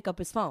motherfucker didn't pick up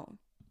his phone.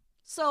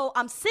 So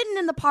I'm sitting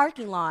in the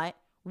parking lot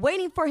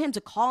waiting for him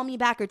to call me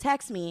back or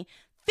text me.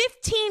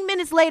 15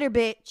 minutes later,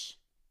 bitch,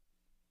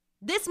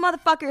 this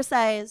motherfucker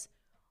says,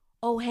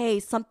 oh, hey,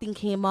 something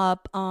came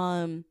up.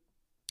 I'm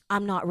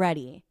not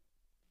ready.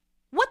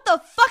 What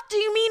the fuck do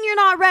you mean you're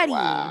not ready?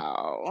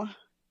 Wow.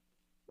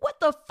 What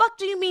the fuck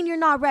do you mean you're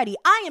not ready?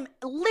 I am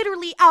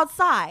literally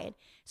outside.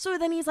 So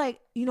then he's like,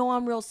 you know,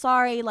 I'm real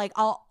sorry. Like,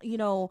 I'm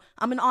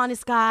an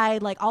honest guy.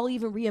 Like, I'll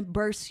even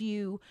reimburse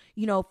you,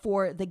 you know,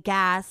 for the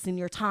gas and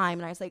your time.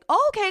 And I was like,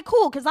 oh, okay,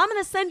 cool. Because I'm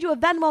going to send you a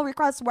Venmo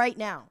request right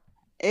now.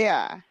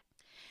 Yeah.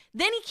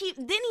 Then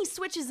he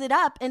switches it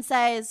up and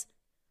says,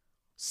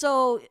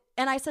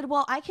 and I said,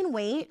 well, I can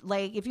wait.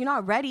 Like, if you're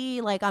not ready,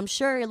 like, I'm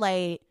sure,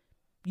 like,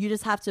 you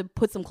just have to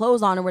put some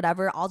clothes on or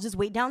whatever. I'll just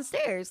wait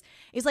downstairs.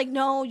 He's like,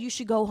 no, you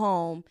should go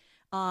home.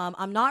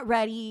 I'm not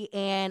ready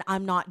and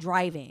I'm not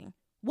driving.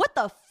 What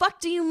the fuck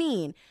do you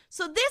mean?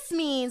 So this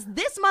means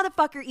this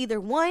motherfucker either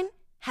one,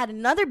 had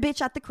another bitch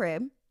at the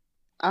crib.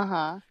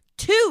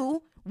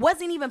 Two,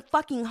 wasn't even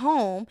fucking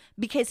home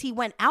because he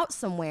went out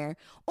somewhere.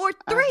 Or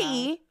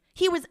three,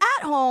 he was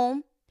at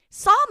home,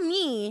 saw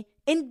me,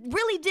 and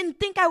really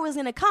didn't think I was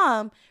gonna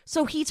come.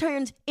 So he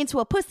turned into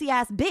a pussy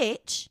ass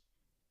bitch.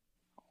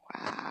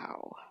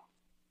 Wow.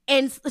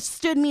 And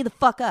stood me the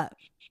fuck up.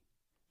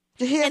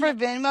 Did he ever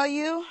Venmo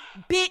you?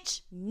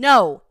 Bitch,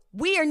 no.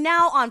 We are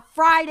now on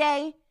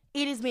Friday.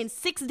 It has been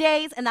 6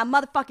 days and that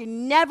motherfucker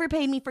never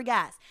paid me for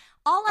gas.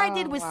 All I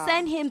did was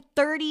send him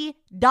 $30.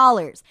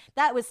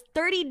 That was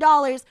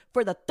 $30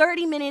 for the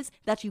 30 minutes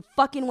that you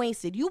fucking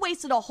wasted. You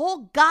wasted a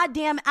whole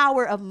goddamn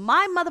hour of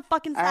my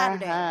motherfucking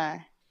Saturday.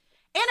 And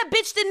a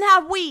bitch didn't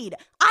have weed.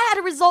 I had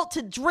to resort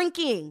to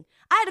drinking.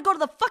 I had to go to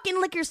the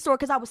fucking liquor store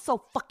because I was so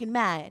fucking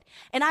mad.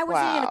 And I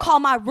wasn't going to call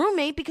my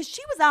roommate because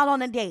she was out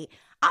on a date.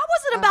 I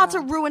wasn't about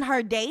to ruin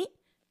her date.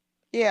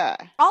 Yeah.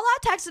 All I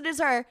texted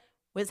her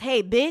was,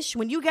 hey, bitch,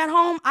 when you get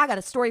home, I got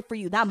a story for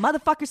you. That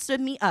motherfucker stood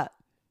me up.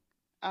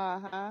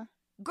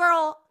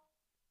 Girl,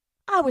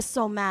 I was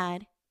so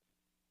mad.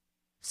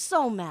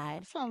 So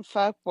mad. Some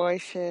fuckboy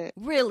shit.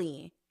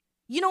 Really.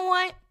 You know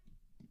what?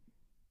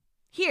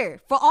 Here,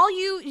 for all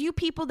you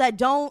people that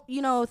don't,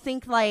 you know,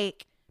 think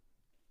like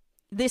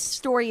this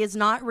story is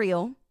not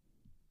real.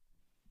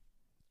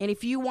 And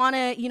if you want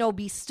to, you know,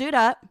 be stood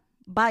up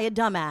by a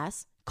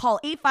dumbass, call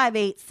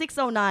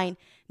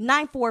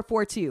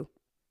 858-609-9442.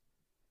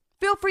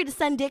 Feel free to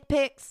send dick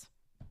pics,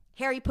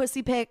 hairy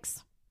pussy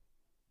pics.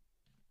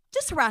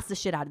 Just harass the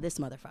shit out of this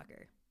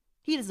motherfucker.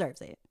 He deserves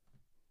it.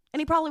 And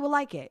he probably will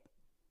like it.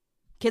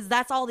 Because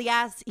that's all the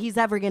ass he's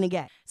ever going to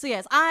get. So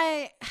yes,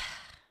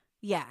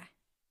 yeah.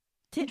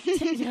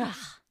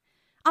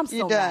 I'm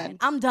so mad.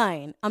 I'm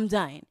done.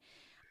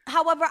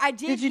 However, I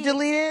did. Did you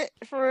delete it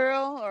for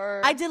real?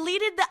 Or I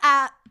deleted the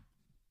app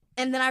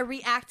and then I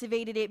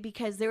reactivated it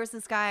because there was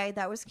this guy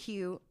that was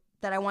cute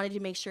that I wanted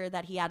to make sure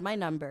that he had my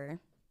number.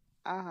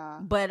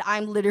 But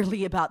I'm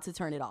literally about to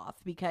turn it off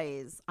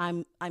because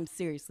I'm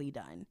seriously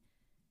done.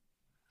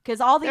 Because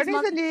all these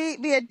there needs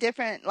to be a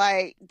different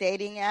like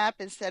dating app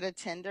instead of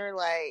Tinder,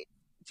 like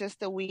just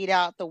to weed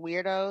out the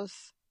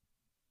weirdos.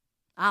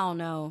 I don't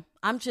know.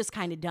 I'm just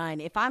kind of done.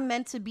 If I'm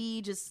meant to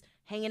be just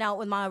hanging out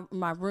with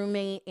my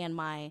roommate and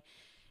my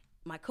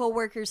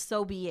coworkers,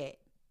 so be it.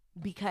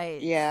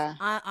 Because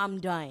I'm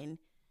done.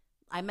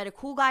 I met a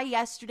cool guy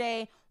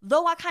yesterday,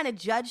 though I kind of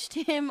judged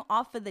him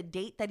off of the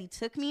date that he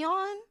took me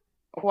on.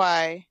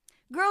 Why?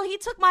 Girl, he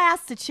took my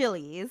ass to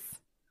Chili's.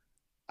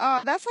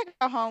 Oh, that's like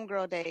a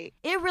homegirl date.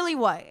 It really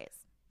was.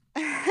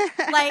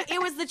 Like,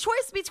 it was the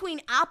choice between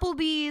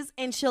Applebee's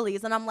and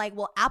Chili's. And I'm like,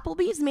 well,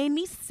 Applebee's made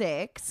me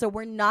sick, so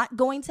we're not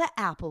going to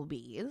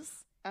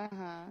Applebee's.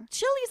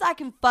 Chili's I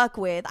can fuck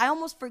with. I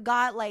almost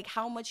forgot, like,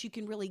 how much you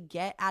can really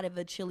get out of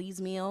a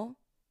Chili's meal.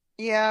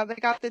 Yeah, they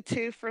got the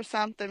 2 for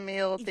something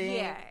meal thing.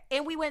 Yeah,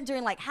 and we went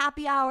during, like,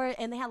 happy hour,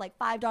 and they had, like,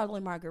 $5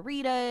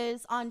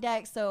 margaritas on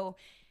deck, so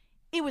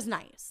it was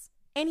nice.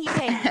 And he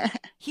paid.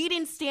 He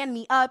didn't stand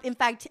me up. In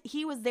fact,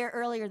 he was there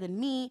earlier than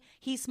me.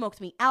 He smoked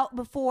me out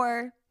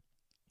before.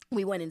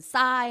 We went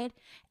inside,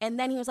 and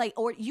then he was like,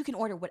 "Or you can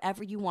order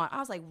whatever you want." I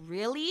was like,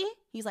 "Really?"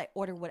 He's like,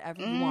 "Order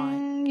whatever you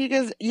want." You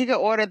could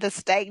order the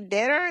steak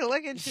dinner.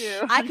 Look at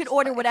you. I could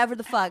order whatever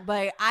the fuck,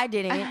 but I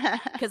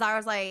didn't, because I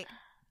was like,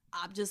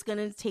 I'm just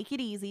gonna take it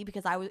easy,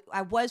 because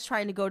I was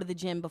trying to go to the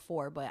gym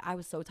before, but I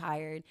was so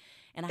tired,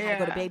 and I had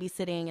to go to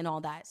babysitting and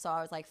all that. So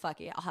I was like,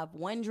 "Fuck it, I'll have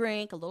one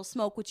drink, a little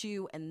smoke with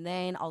you, and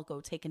then I'll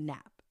go take a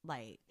nap.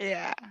 Like,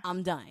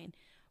 I'm done."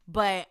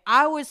 But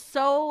I was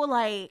so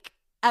like.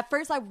 At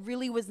first, I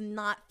really was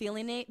not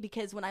feeling it,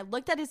 because when I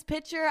looked at his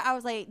picture, I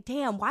was like,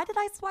 damn, why did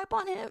I swipe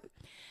on him?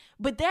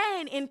 But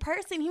then in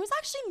person, he was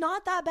actually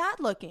not that bad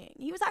looking.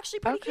 He was actually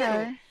pretty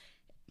cute.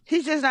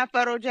 He's just not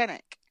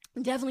photogenic.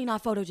 Definitely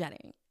not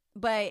photogenic.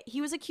 But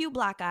he was a cute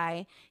black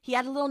guy. He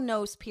had a little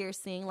nose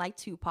piercing like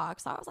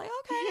Tupac. So I was like,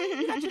 okay,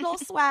 you got your little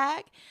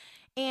swag.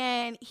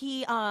 And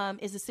he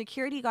is a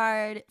security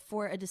guard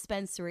for a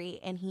dispensary,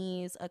 and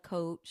he's a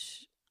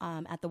coach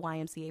at the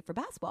YMCA for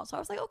basketball. So I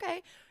was like,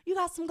 okay, you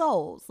got some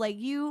goals. Like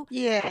you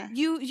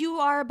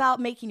are about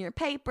making your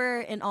paper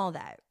and all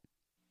that.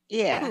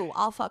 Yeah. Cool.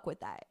 I'll fuck with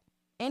that.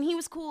 And he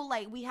was cool.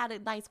 Like, we had a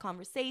nice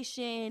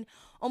conversation.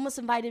 Almost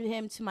invited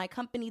him to my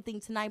company thing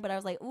tonight, but I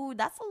was like, ooh,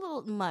 that's a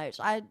little much.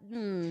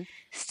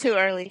 It's too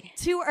early.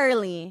 Too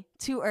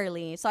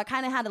early. So I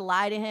kind of had to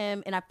lie to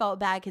him, and I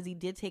felt bad because he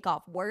did take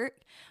off work.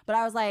 But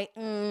I was like,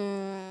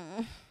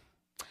 no,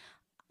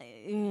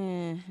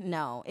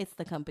 it's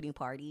the company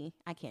party.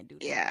 I can't do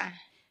that. Yeah.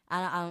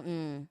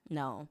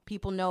 No.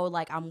 People know,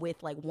 like, I'm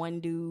with, like,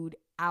 one dude.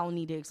 I don't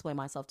need to explain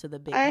myself to the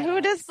big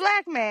who this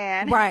black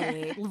man?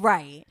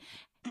 Right.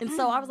 And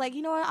so I was like,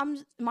 you know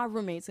what? My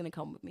roommate's going to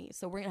come with me,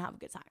 so we're going to have a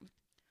good time.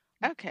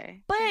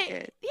 Okay. But, yeah,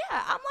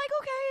 I'm like,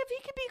 okay, if he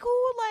can be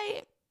cool,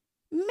 like,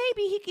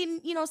 maybe he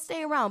can,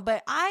 stay around.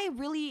 But I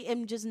really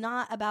am just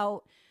not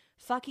about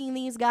fucking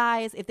these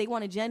guys. If they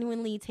want to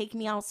genuinely take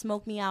me out,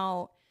 smoke me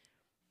out,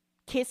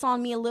 kiss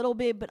on me a little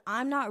bit, but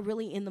I'm not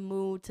really in the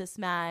mood to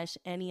smash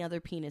any other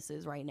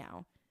penises right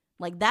now.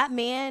 Like, that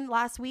man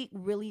last week,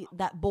 really,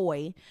 that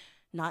boy,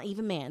 not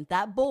even man,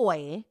 that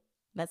boy,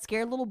 that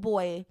scared little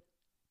boy,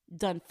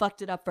 done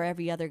fucked it up for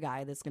every other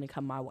guy that's going to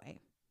come my way.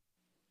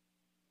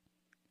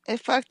 It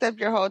fucked up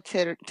your whole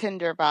Tinder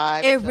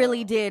vibe. It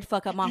really did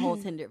fuck up my whole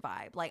Tinder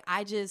vibe. Like,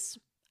 I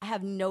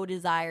have no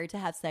desire to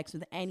have sex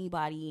with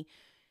anybody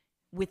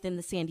within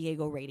the San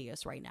Diego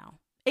radius right now.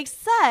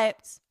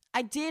 Except,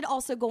 I did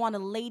also go on a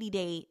lady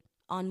date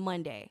on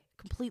Monday.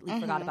 Completely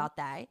forgot about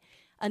that.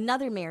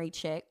 Another married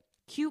chick,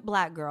 cute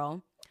black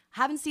girl.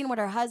 Haven't seen what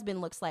her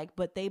husband looks like,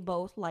 but they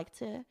both like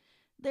to...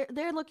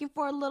 They're looking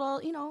for a little,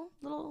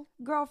 little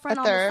girlfriend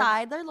on the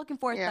side. They're looking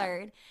for a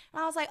third.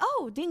 And I was like,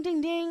 oh, ding, ding,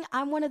 ding.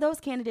 I'm one of those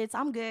candidates.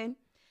 I'm good.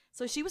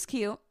 So she was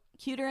cuter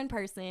in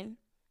person.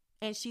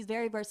 And she's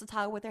very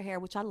versatile with her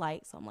hair, which I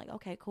like. So I'm like,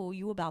 okay, cool.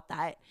 You about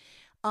that.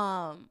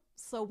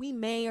 So we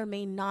may or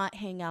may not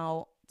hang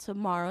out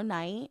tomorrow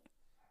night,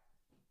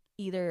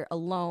 either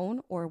alone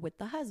or with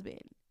the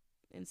husband,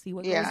 and see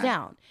what goes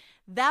down.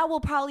 That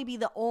will probably be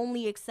the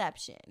only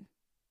exception.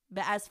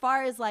 But as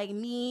far as, like,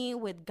 me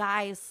with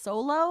guys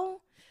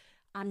solo,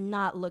 I'm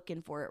not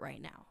looking for it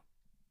right now.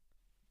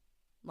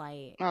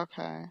 Like,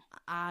 okay,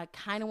 I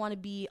kind of want to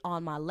be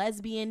on my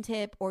lesbian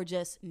tip, or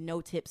just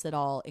no tips at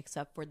all,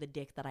 except for the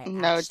dick that I actually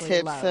love. No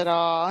tips at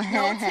all.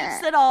 No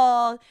tips at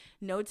all.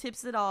 No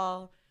tips at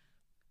all.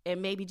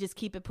 And maybe just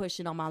keep it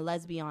pushing on my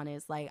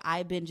lesbianist. Like,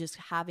 I've been just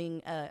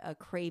having a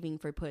craving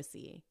for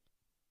pussy.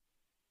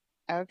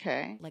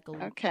 Okay.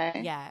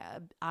 Okay. Yeah,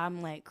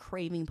 I'm like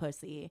craving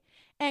pussy.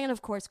 And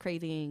of course,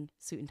 craving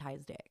Suit and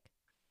Tie's dick.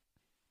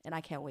 And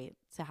I can't wait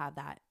to have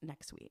that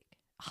next week.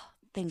 Oh,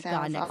 thank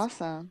God. Sounds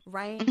awesome.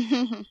 Right?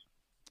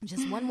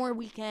 Just one more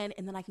weekend,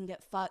 and then I can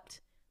get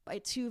fucked by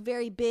two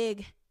very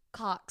big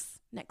cocks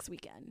next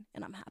weekend.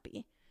 And I'm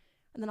happy.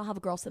 And then I'll have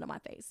a girl sit on my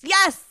face.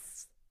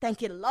 Yes!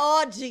 Thank you,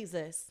 Lord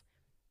Jesus.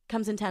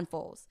 Comes in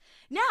tenfolds.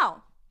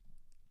 Now,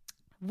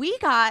 we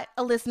got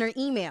a listener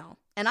email.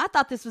 And I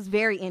thought this was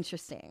very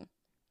interesting.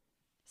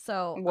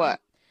 So what?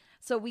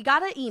 So we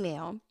got an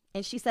email,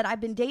 and she said,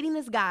 I've been dating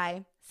this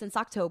guy since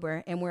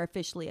October, and we're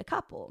officially a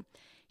couple.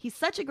 He's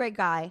such a great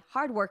guy,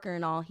 hard worker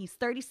and all. He's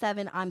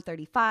 37, I'm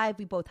 35.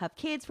 We both have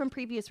kids from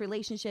previous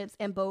relationships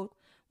and both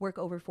work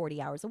over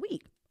 40 hours a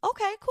week.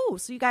 Okay, cool.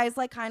 So you guys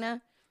like kind of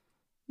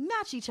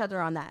match each other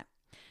on that.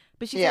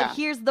 But she said,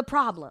 here's the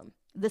problem.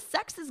 The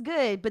sex is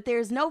good, but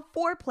there's no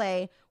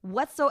foreplay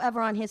whatsoever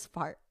on his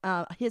part,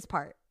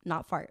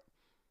 not fart.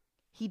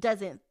 He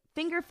doesn't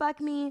finger fuck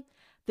me.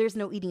 There's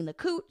no eating the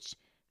cooch.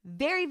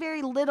 Very,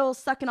 very little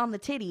sucking on the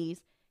titties.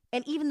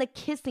 And even the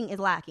kissing is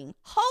lacking.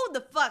 Hold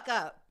the fuck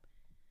up.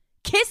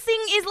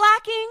 Kissing is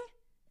lacking?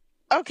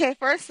 Okay,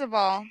 first of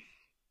all,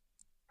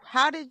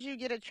 how did you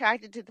get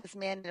attracted to this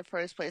man in the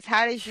first place?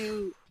 How did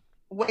you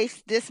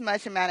waste this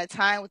much amount of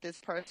time with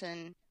this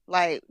person?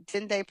 Like,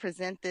 didn't they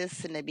present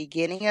this in the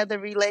beginning of the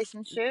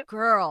relationship?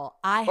 Girl,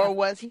 or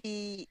was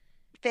he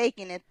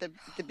faking it the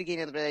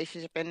beginning of the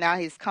relationship, and now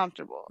he's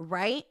comfortable.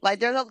 Right? Like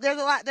there's a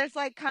lot. There's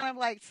like kind of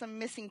like some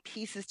missing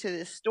pieces to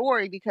this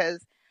story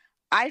because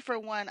for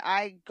one,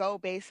 I go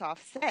based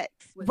off sex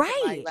with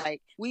somebody. Right.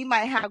 Like we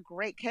might have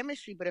great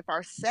chemistry, but if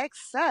our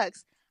sex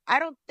sucks, I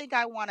don't think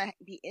I want to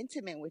be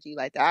intimate with you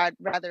like that. I'd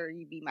rather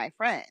you be my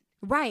friend.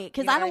 Right.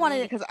 Because I don't want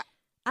to. Because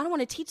I don't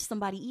want to teach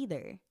somebody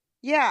either.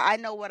 Yeah, I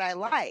know what I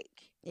like.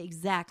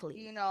 Exactly.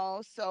 You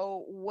know,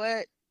 so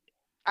what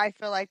I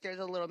feel like there's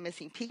a little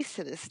missing piece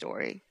to this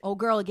story. Oh,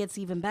 girl, it gets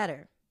even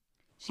better.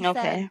 She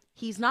said,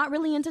 he's not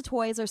really into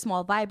toys or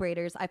small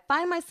vibrators. I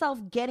find myself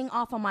getting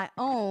off on my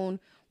own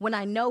when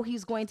I know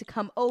he's going to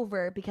come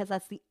over because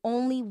that's the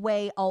only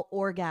way I'll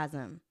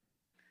orgasm.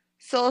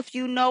 So if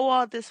you know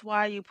all this,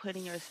 why are you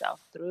putting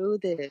yourself through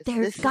this?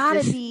 There's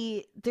gotta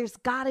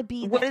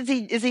be. What is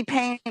he? Is he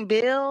paying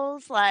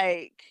bills?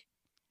 Like,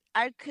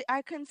 I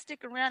couldn't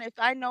stick around if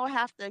I know I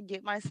have to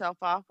get myself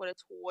off with a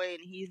toy and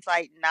he's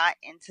like not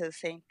into the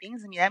same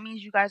things as me. That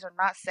means you guys are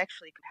not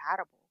sexually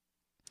compatible.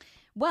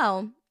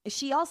 Well,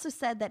 she also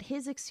said that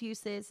his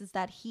excuse is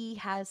that he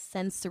has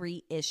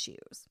sensory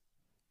issues.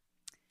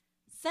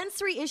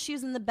 Sensory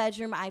issues in the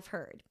bedroom, I've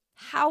heard.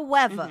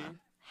 However,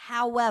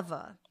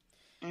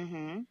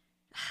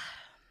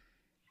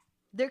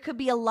 there could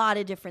be a lot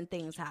of different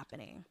things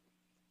happening.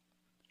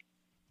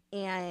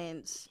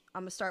 And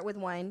I'm going to start with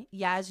one.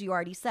 Yeah, as you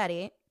already said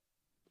it,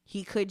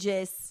 he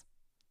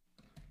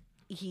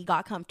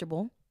got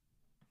comfortable.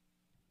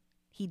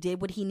 He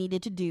did what he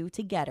needed to do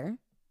to get her.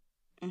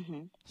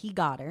 He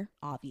got her,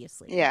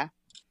 obviously. Yeah.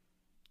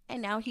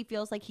 And now he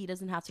feels like he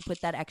doesn't have to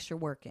put that extra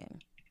work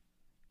in.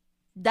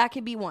 That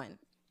could be one.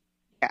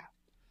 Yeah.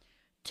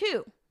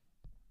 2,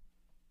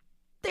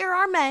 there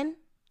are men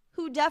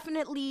who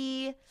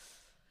definitely,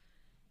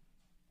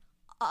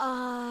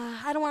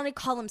 I don't want to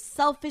call them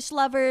selfish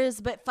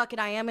lovers, but fuck it,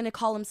 I am going to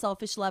call them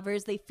selfish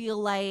lovers. They feel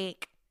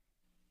like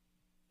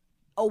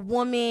a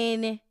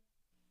woman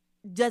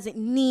doesn't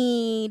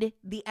need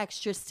the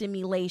extra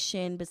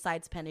stimulation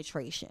besides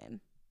penetration.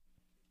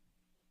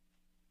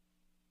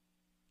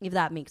 If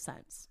that makes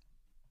sense.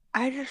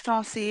 I just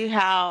don't see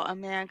how a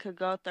man could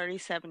go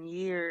 37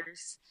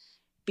 years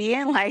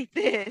being like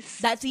this.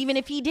 That's even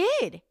if he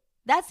did.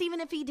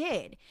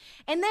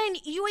 And then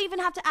you even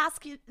have to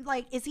ask,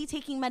 like, is he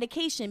taking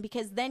medication?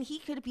 Because then he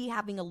could be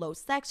having a low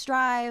sex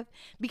drive.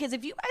 Because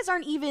if you guys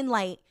aren't even,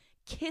 like,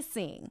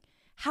 kissing,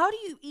 how do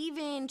you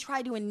even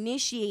try to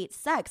initiate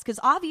sex? Because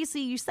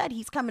obviously you said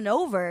he's coming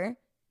over.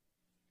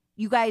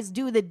 You guys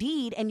do the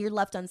deed and you're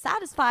left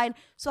unsatisfied.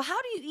 So how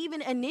do you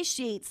even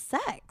initiate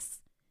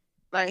sex?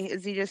 Like,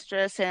 is he just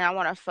saying, I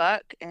want to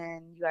fuck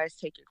and you guys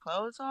take your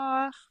clothes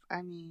off?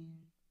 I mean,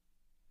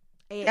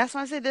 that's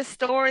why I say this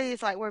story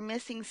is like we're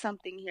missing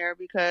something here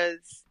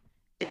because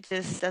it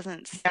just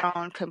doesn't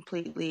sound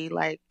completely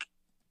like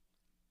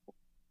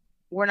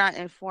we're not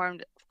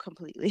informed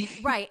completely.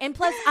 Right. And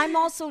plus, I'm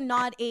also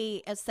not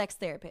a sex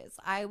therapist.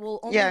 I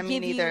will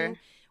only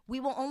we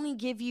will only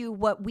give you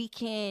what we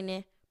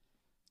can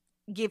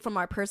give from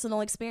our personal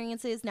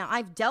experiences. Now,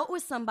 I've dealt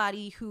with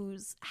somebody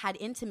who's had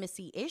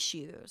intimacy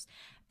issues,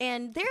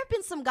 and there have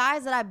been some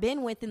guys that I've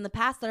been with in the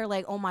past that are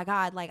like, oh my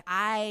God, like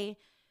I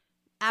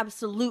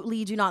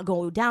absolutely do not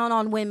go down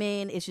on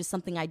women. It's just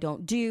something I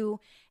don't do.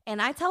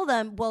 And I tell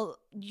them, well,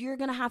 you're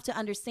going to have to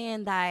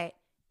understand that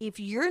if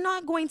you're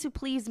not going to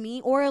please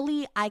me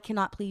orally, I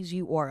cannot please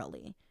you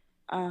orally.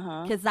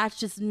 Because that's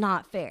just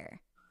not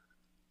fair.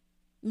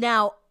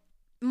 Now,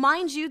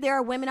 mind you, there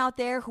are women out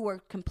there who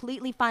are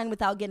completely fine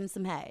without getting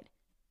some head.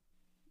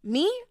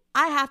 Me,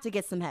 I have to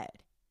get some head.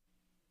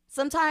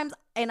 Sometimes,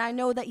 and I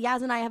know that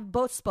Yaz and I have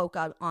both spoke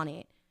out on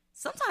it.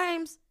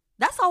 Sometimes,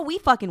 that's all we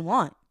fucking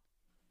want.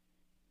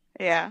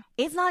 Yeah.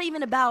 It's not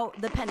even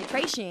about the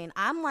penetration.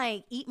 I'm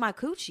like, eat my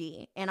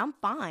coochie, and I'm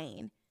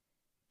fine.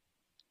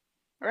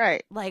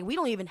 Right. Like, we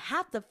don't even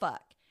have to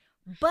fuck.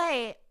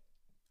 But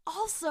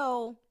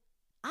also,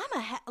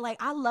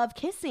 I love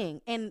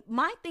kissing. And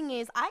my thing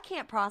is, I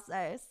can't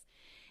process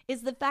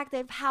is the fact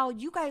of how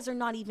you guys are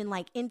not even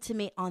like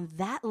intimate on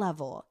that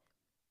level.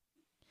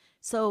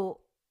 So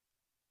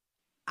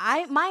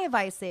my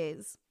advice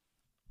is,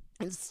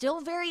 it's still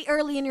very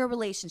early in your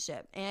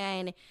relationship.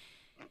 And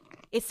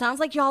it sounds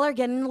like y'all are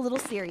getting a little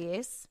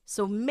serious.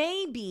 So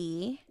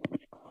maybe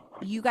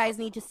you guys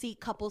need to seek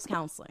couples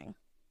counseling.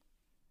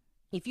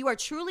 If you are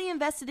truly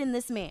invested in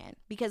this man,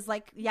 because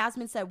like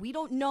Yasmin said, we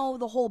don't know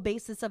the whole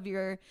basis of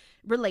your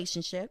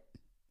relationship.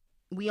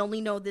 We only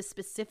know this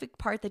specific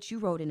part that you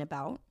wrote in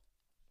about.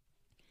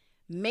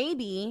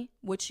 Maybe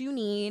what you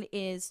need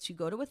is to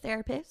go to a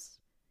therapist,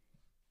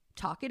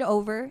 talk it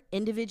over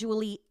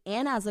individually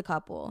and as a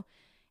couple,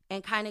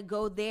 and kind of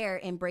go there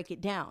and break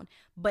it down.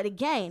 But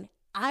again,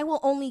 I will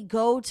only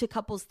go to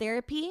couples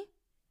therapy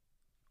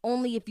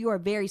only if you are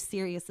very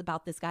serious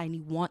about this guy and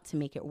you want to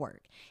make it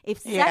work. If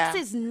sex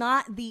is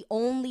not the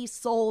only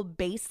sole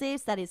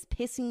basis that is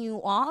pissing you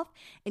off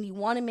and you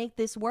want to make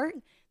this work,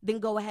 then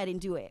go ahead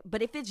and do it.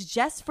 But if it's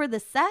just for the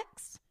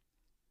sex,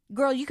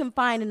 girl, you can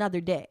find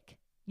another dick.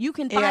 You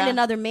can find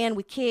another man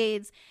with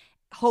kids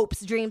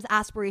hopes, dreams,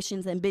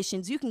 aspirations,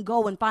 ambitions, you can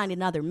go and find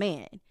another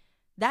man.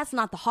 That's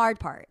not the hard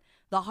part.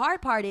 The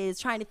hard part is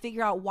trying to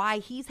figure out why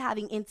he's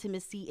having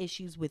intimacy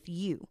issues with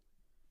you.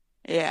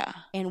 Yeah.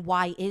 And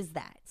why is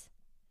that?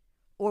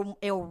 Or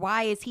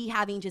why is he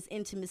having just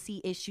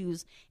intimacy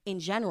issues in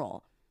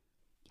general?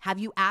 Have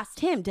you asked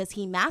him, does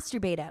he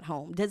masturbate at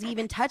home? Does he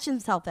even touch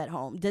himself at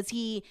home? Does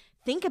he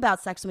think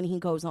about sex when he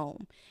goes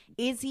home?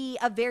 Is he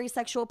a very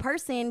sexual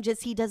person?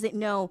 Just he doesn't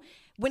know.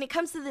 When it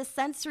comes to this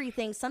sensory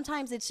thing,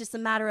 sometimes it's just a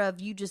matter of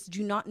you just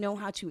do not know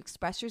how to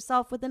express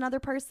yourself with another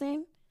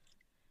person.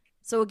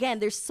 So again,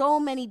 there's so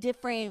many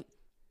different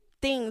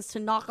things to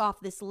knock off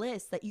this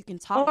list that you can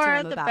talk to him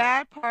about. Or the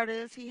bad part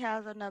is he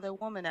has another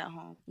woman at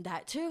home.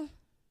 That too.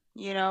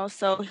 You know,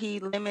 so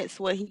he limits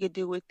what he could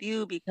do with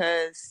you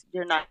because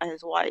you're not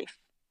his wife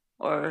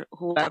or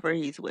whoever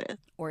he's with.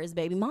 Or his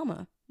baby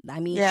mama. I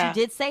mean, she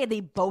did say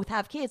they both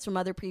have kids from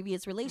other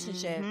previous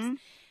relationships. Mm-hmm.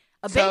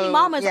 A baby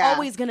mama is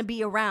always going to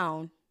be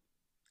around.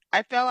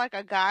 I feel like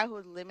a guy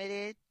who's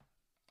limited,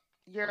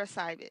 you're a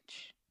side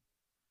bitch.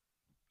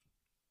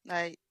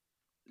 Like,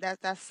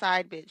 that's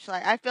side bitch.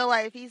 Like, I feel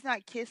like if he's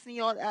not kissing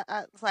you,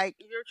 it's like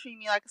you're treating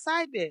me like a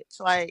side bitch.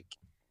 Like,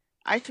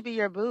 I should be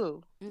your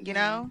boo, you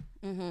know?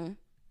 Mm-hmm.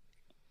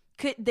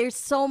 There's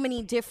so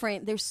many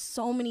different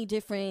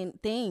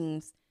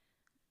things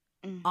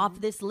off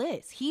this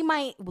list. He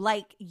might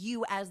like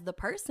you as the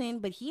person,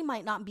 but he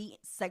might not be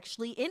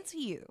sexually into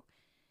you.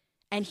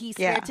 And he's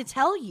scared to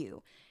tell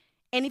you.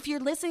 And if you're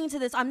listening to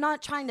this, I'm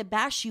not trying to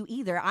bash you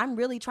either. I'm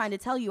really trying to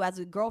tell you as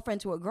a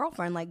girlfriend to a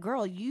girlfriend, like,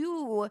 girl,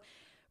 you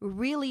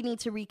really need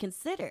to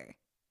reconsider.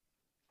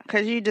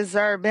 Because you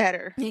deserve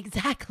better.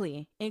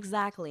 Exactly.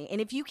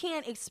 And if you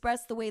can't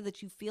express the way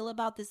that you feel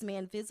about this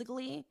man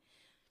physically,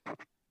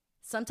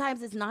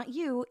 sometimes it's not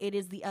you, it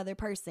is the other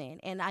person.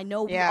 And I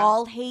know we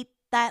all hate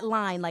that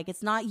line, like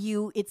it's not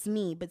you, it's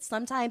me. But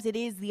sometimes it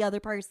is the other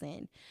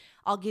person.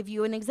 I'll give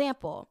you an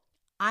example.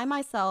 I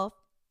myself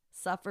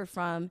suffer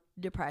from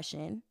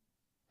depression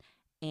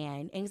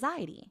and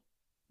anxiety.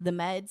 The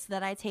meds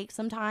that I take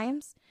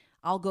sometimes,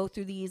 I'll go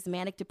through these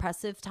manic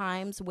depressive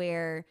times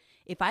where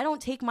if I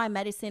don't take my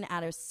medicine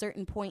at a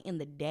certain point in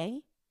the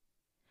day,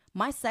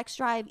 my sex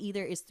drive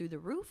either is through the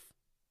roof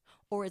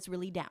or it's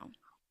really down.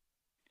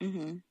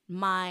 Mm-hmm.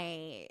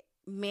 My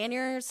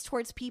manners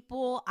towards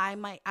people, I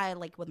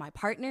like with my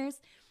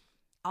partners,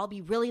 I'll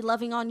be really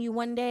loving on you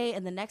one day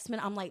and the next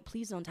minute I'm like,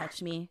 please don't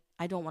touch me.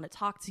 I don't want to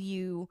talk to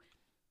you.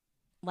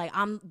 Like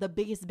I'm the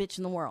biggest bitch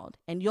in the world.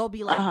 And you'll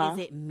be like,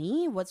 is it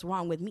me? What's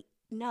wrong with me?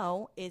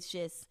 No, it's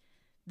just,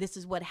 this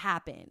is what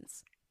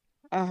happens.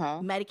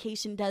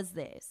 Medication does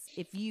this.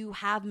 If you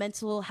have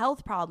mental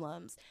health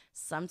problems,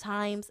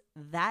 sometimes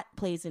that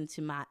plays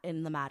into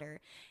in the matter.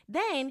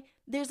 Then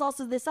there's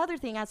also this other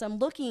thing as I'm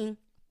looking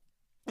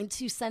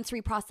into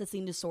sensory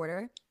processing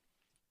disorder.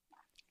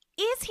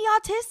 Is he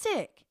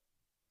autistic?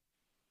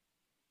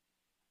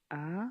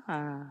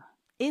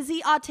 Is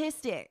he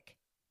autistic?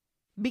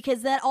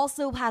 Because that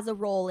also has a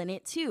role in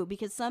it too.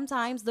 Because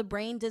sometimes the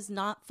brain does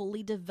not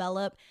fully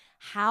develop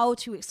how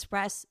to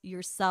express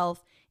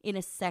yourself in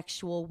a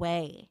sexual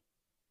way.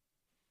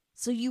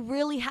 So you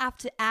really have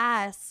to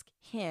ask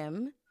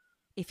him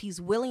if he's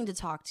willing to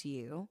talk to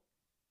you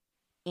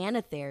and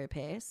a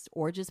therapist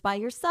or just by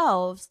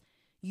yourselves.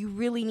 You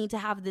really need to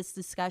have this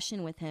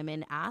discussion with him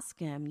and ask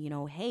him, you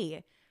know,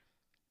 hey,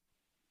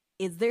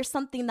 is there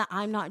something that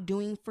I'm not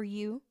doing for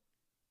you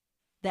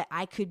that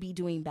I could be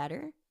doing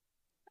better?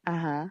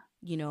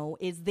 You know,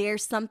 is there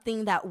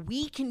something that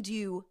we can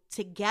do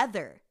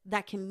together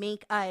that can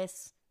make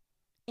us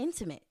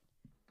intimate?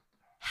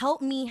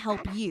 Help me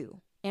help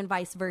you and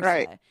vice versa.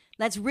 Right.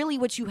 That's really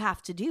what you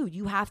have to do.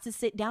 You have to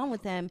sit down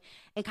with him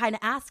and kind of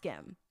ask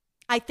him.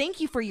 I thank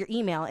you for your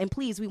email. And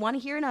please, we want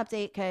to hear an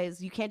update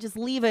because you can't just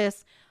leave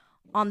us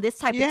on this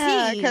type of tea.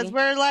 Yeah, because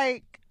we're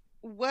like,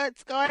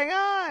 what's going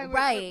on?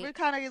 Right. We're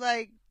kind of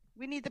like,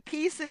 we need the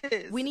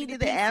pieces. We need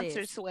the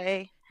answers,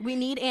 Sway. We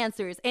need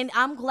answers. And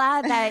I'm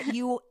glad that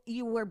you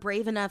were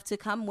brave enough to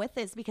come with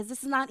this because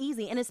this is not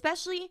easy. And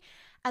especially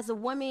as a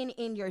woman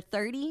in your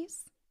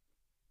 30s,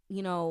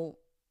 you know,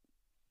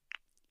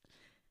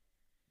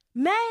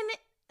 men,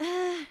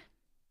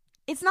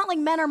 it's not like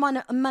men are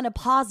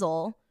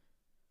menopausal,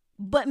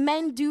 but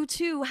men do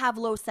too have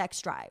low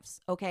sex drives,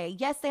 okay?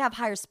 Yes, they have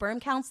higher sperm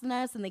counts than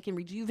us and they can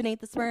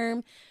rejuvenate the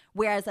sperm.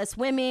 Whereas us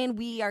women,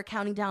 we are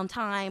counting down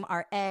time.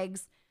 Our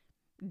eggs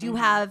do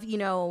have, you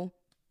know,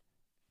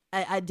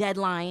 a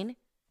deadline.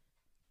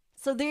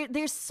 So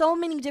there's so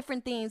many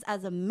different things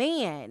as a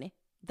man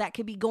that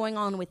could be going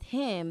on with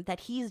him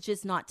that he's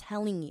just not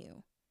telling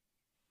you.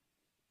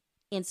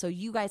 And so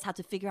you guys have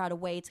to figure out a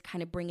way to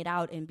kind of bring it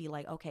out and be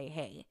like, okay,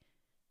 hey,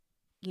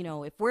 you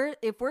know, if we're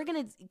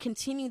going to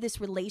continue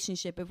this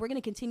relationship, if we're going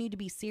to continue to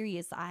be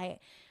serious,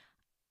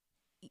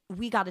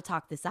 we got to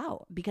talk this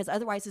out because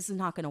otherwise this is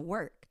not going to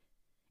work.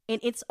 And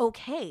it's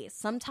okay.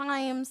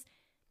 Sometimes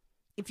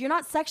if you're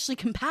not sexually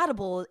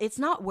compatible, it's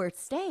not worth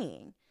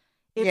staying.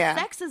 If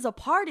sex is a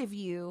part of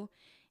you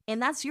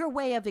and that's your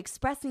way of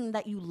expressing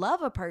that you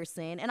love a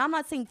person, and I'm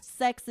not saying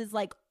sex is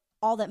like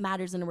all that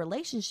matters in a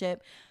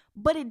relationship,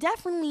 but it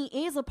definitely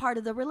is a part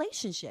of the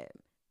relationship.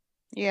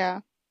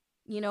 Yeah.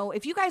 You know,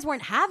 if you guys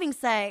weren't having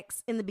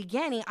sex in the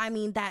beginning, I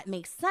mean, that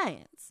makes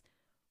sense.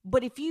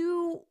 But if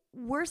you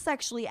were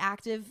sexually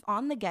active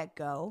on the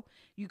get-go,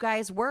 you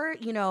guys were,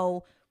 you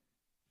know,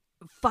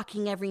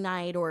 fucking every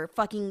night or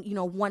fucking, you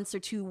know, once or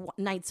two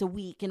nights a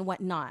week and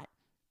whatnot,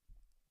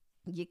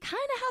 you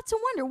kind of have to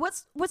wonder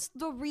what's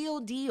the real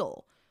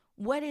deal?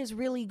 What is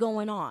really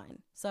going on?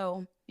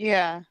 So,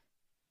 yeah.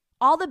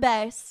 All the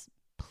best.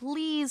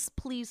 Please,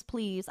 please,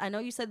 please. I know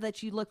you said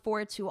that you look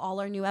forward to all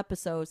our new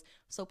episodes.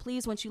 So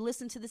please, once you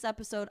listen to this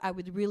episode, I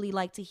would really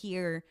like to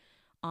hear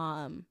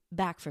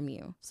back from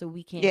you so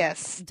we can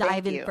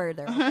dive in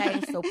further.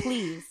 Okay. So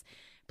please,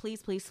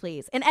 please, please,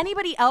 please. And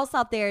anybody else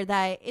out there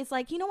that is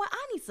like, you know what,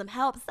 I need some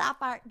help,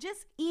 Sapphire,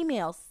 just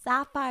email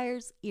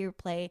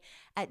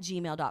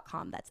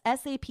sapphiresearplay@gmail.com. That's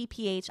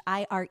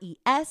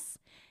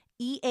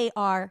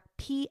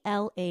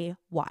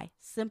SAPPHIRESEARPLAY.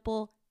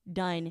 Simple,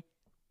 done,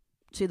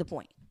 to the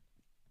point.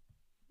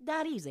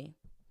 That easy.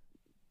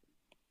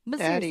 But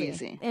that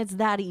easy. It's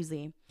that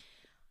easy.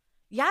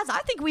 Yes, I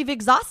think we've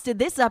exhausted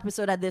this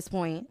episode at this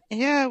point.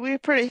 Yeah, we were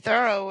pretty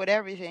thorough with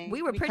everything.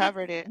 We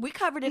covered it. We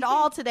covered it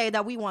all today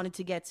that we wanted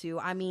to get to.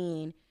 I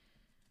mean,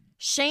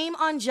 shame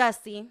on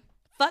Jussie.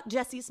 Fuck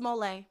Jussie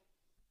Smollett.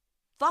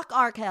 Fuck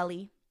R.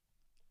 Kelly.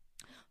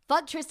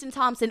 Fuck Tristan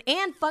Thompson.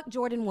 And fuck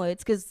Jordan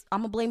Woods, because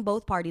I'm going to blame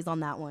both parties on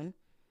that one.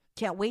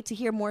 Can't wait to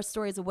hear more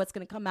stories of what's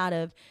going to come out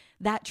of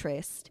that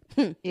tryst.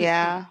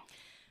 Yeah.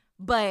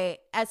 But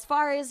as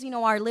far as, you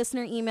know, our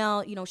listener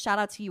email, you know, shout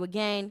out to you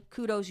again.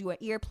 Kudos, you are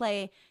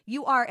Earplay.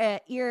 You are an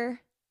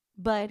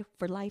earbud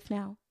for life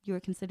now. You are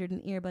considered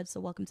an earbud,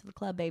 so welcome to the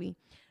club, baby.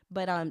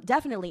 But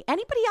definitely,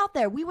 anybody out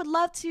there, we would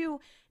love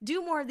to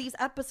do more of these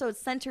episodes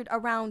centered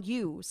around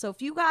you. So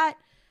if you got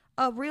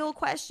a real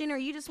question or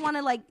you just want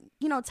to, like,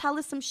 you know, tell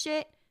us some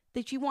shit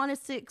that you want us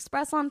to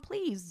express on,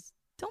 please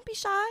don't be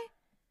shy.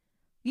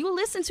 You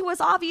listen to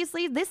us,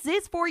 obviously. This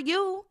is for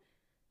you.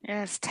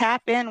 Yes,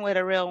 tap in with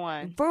a real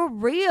one. For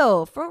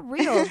real.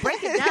 Break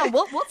it down.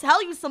 We'll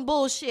tell you some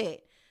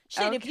bullshit.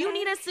 Shit, okay. If you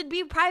need us to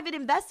be private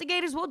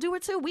investigators, we'll do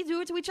it too. We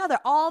do it to each other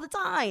all the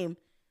time.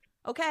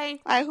 Okay?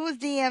 All right, whose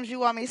DMs you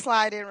want me to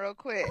slide in real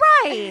quick?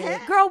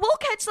 Right. Girl, we'll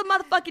catch some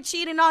motherfucking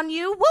cheating on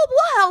you.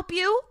 We'll help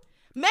you.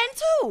 Men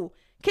too.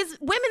 Because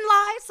women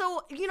lie.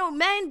 So, you know,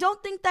 men,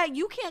 don't think that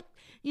you can't,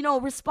 you know,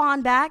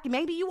 respond back.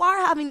 Maybe you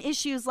are having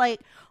issues like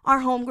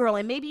our homegirl,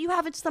 and maybe you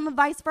have some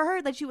advice for her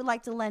that you would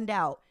like to lend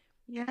out.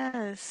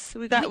 Yes,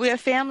 we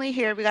have family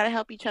here. We got to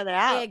help each other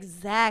out.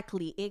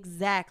 Exactly.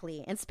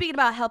 And speaking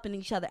about helping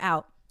each other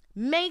out,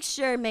 make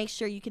sure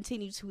you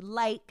continue to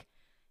like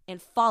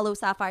and follow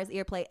Sapphire's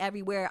Earplay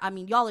everywhere. I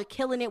mean, y'all are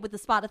killing it with the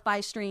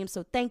Spotify stream,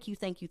 so thank you.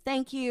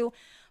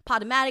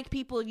 Podomatic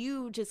people,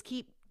 you just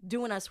keep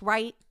doing us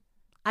right.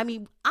 I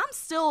mean, I'm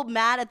still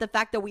mad at the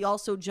fact that we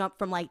also jumped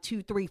from like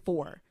 2, 3,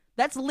 4.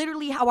 That's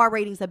literally how our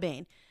ratings have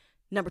been.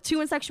 Number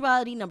 2 in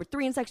sexuality, number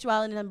 3 in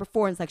sexuality, number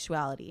 4 in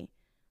sexuality.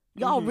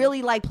 Y'all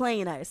really like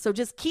playing us. So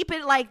just keep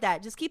it like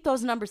that. Just keep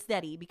those numbers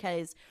steady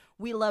because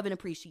we love and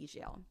appreciate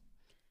y'all.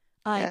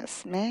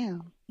 Yes,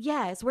 ma'am.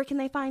 Yes. Where can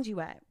they find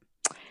you at?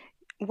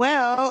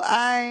 Well,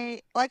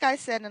 like I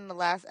said in the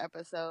last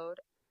episode,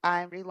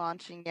 I'm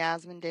relaunching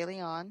Yasmin De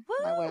Leon,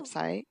 my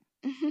website.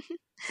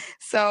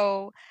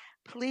 So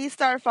please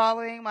start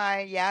following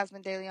my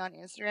Yasmin De Leon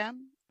Instagram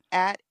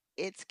at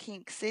It's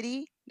Kink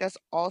City. That's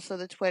also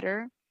the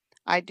Twitter.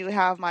 I do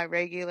have my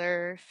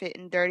regular Fit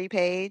and Dirty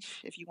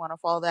page if you want to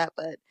follow that.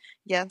 But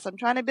yes, I'm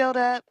trying to build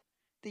up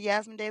the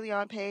Yasmin De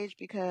Leon page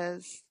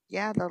because,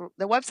 yeah, the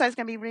website's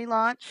going to be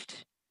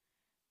relaunched.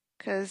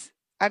 Because,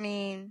 I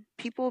mean,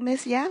 people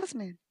miss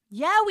Yasmin.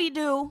 Yeah, we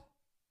do.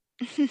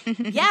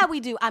 Yeah, we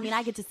do. I mean,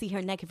 I get to see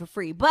her naked for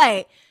free.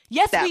 But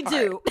yes, we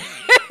do.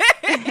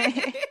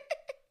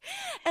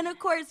 And of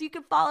course, you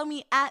can follow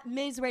me at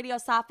Ms. Radio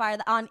Sapphire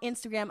on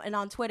Instagram and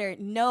on Twitter.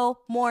 No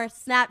more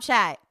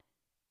Snapchat.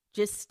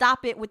 Just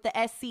stop it with the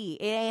SC.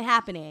 It ain't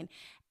happening.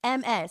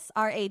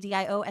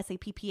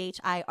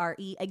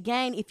 MSRADIOSAPPHIRE.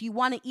 Again, if you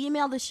want to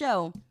email the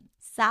show,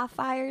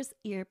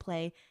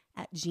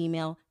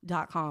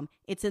 sapphiresearplay@gmail.com.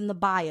 It's in the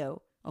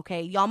bio.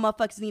 Okay? Y'all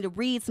motherfuckers need to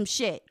read some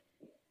shit.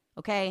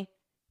 Okay?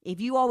 If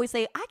you always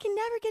say, I can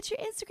never get your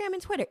Instagram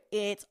and Twitter,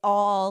 it's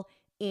all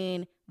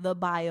in the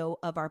bio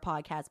of our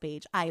podcast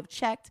page. I have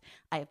checked.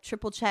 I have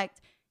triple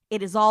checked.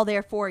 It is all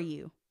there for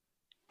you.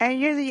 And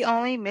you're the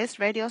only Miss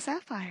Radio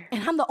Sapphire.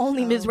 And I'm the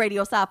only Miss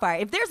Radio Sapphire.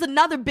 If there's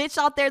another bitch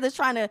out there that's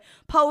trying to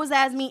pose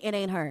as me, it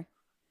ain't her.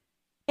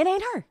 It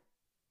ain't her.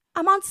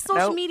 I'm on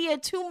social media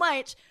too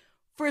much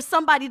for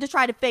somebody to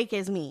try to fake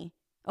as me.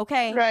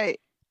 Okay? Right.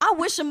 I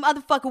wish a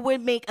motherfucker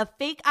would make a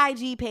fake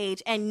IG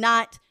page and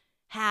not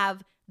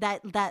have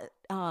that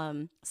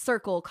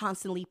circle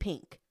constantly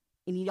pink.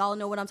 And y'all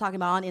know what I'm talking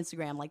about on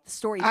Instagram, like the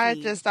story feed. I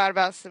just thought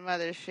about some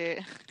other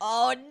shit.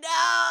 Oh,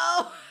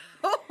 no.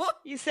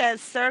 You said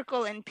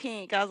circle and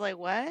pink. I was like,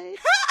 what?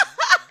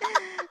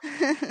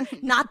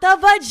 Not the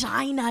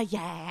vagina,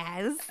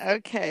 yes.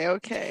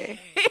 Okay.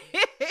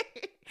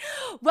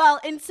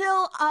 Well,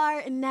 until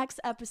our next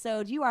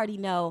episode, you already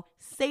know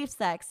safe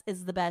sex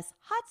is the best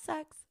hot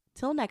sex.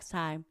 Till next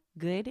time,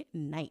 good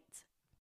night.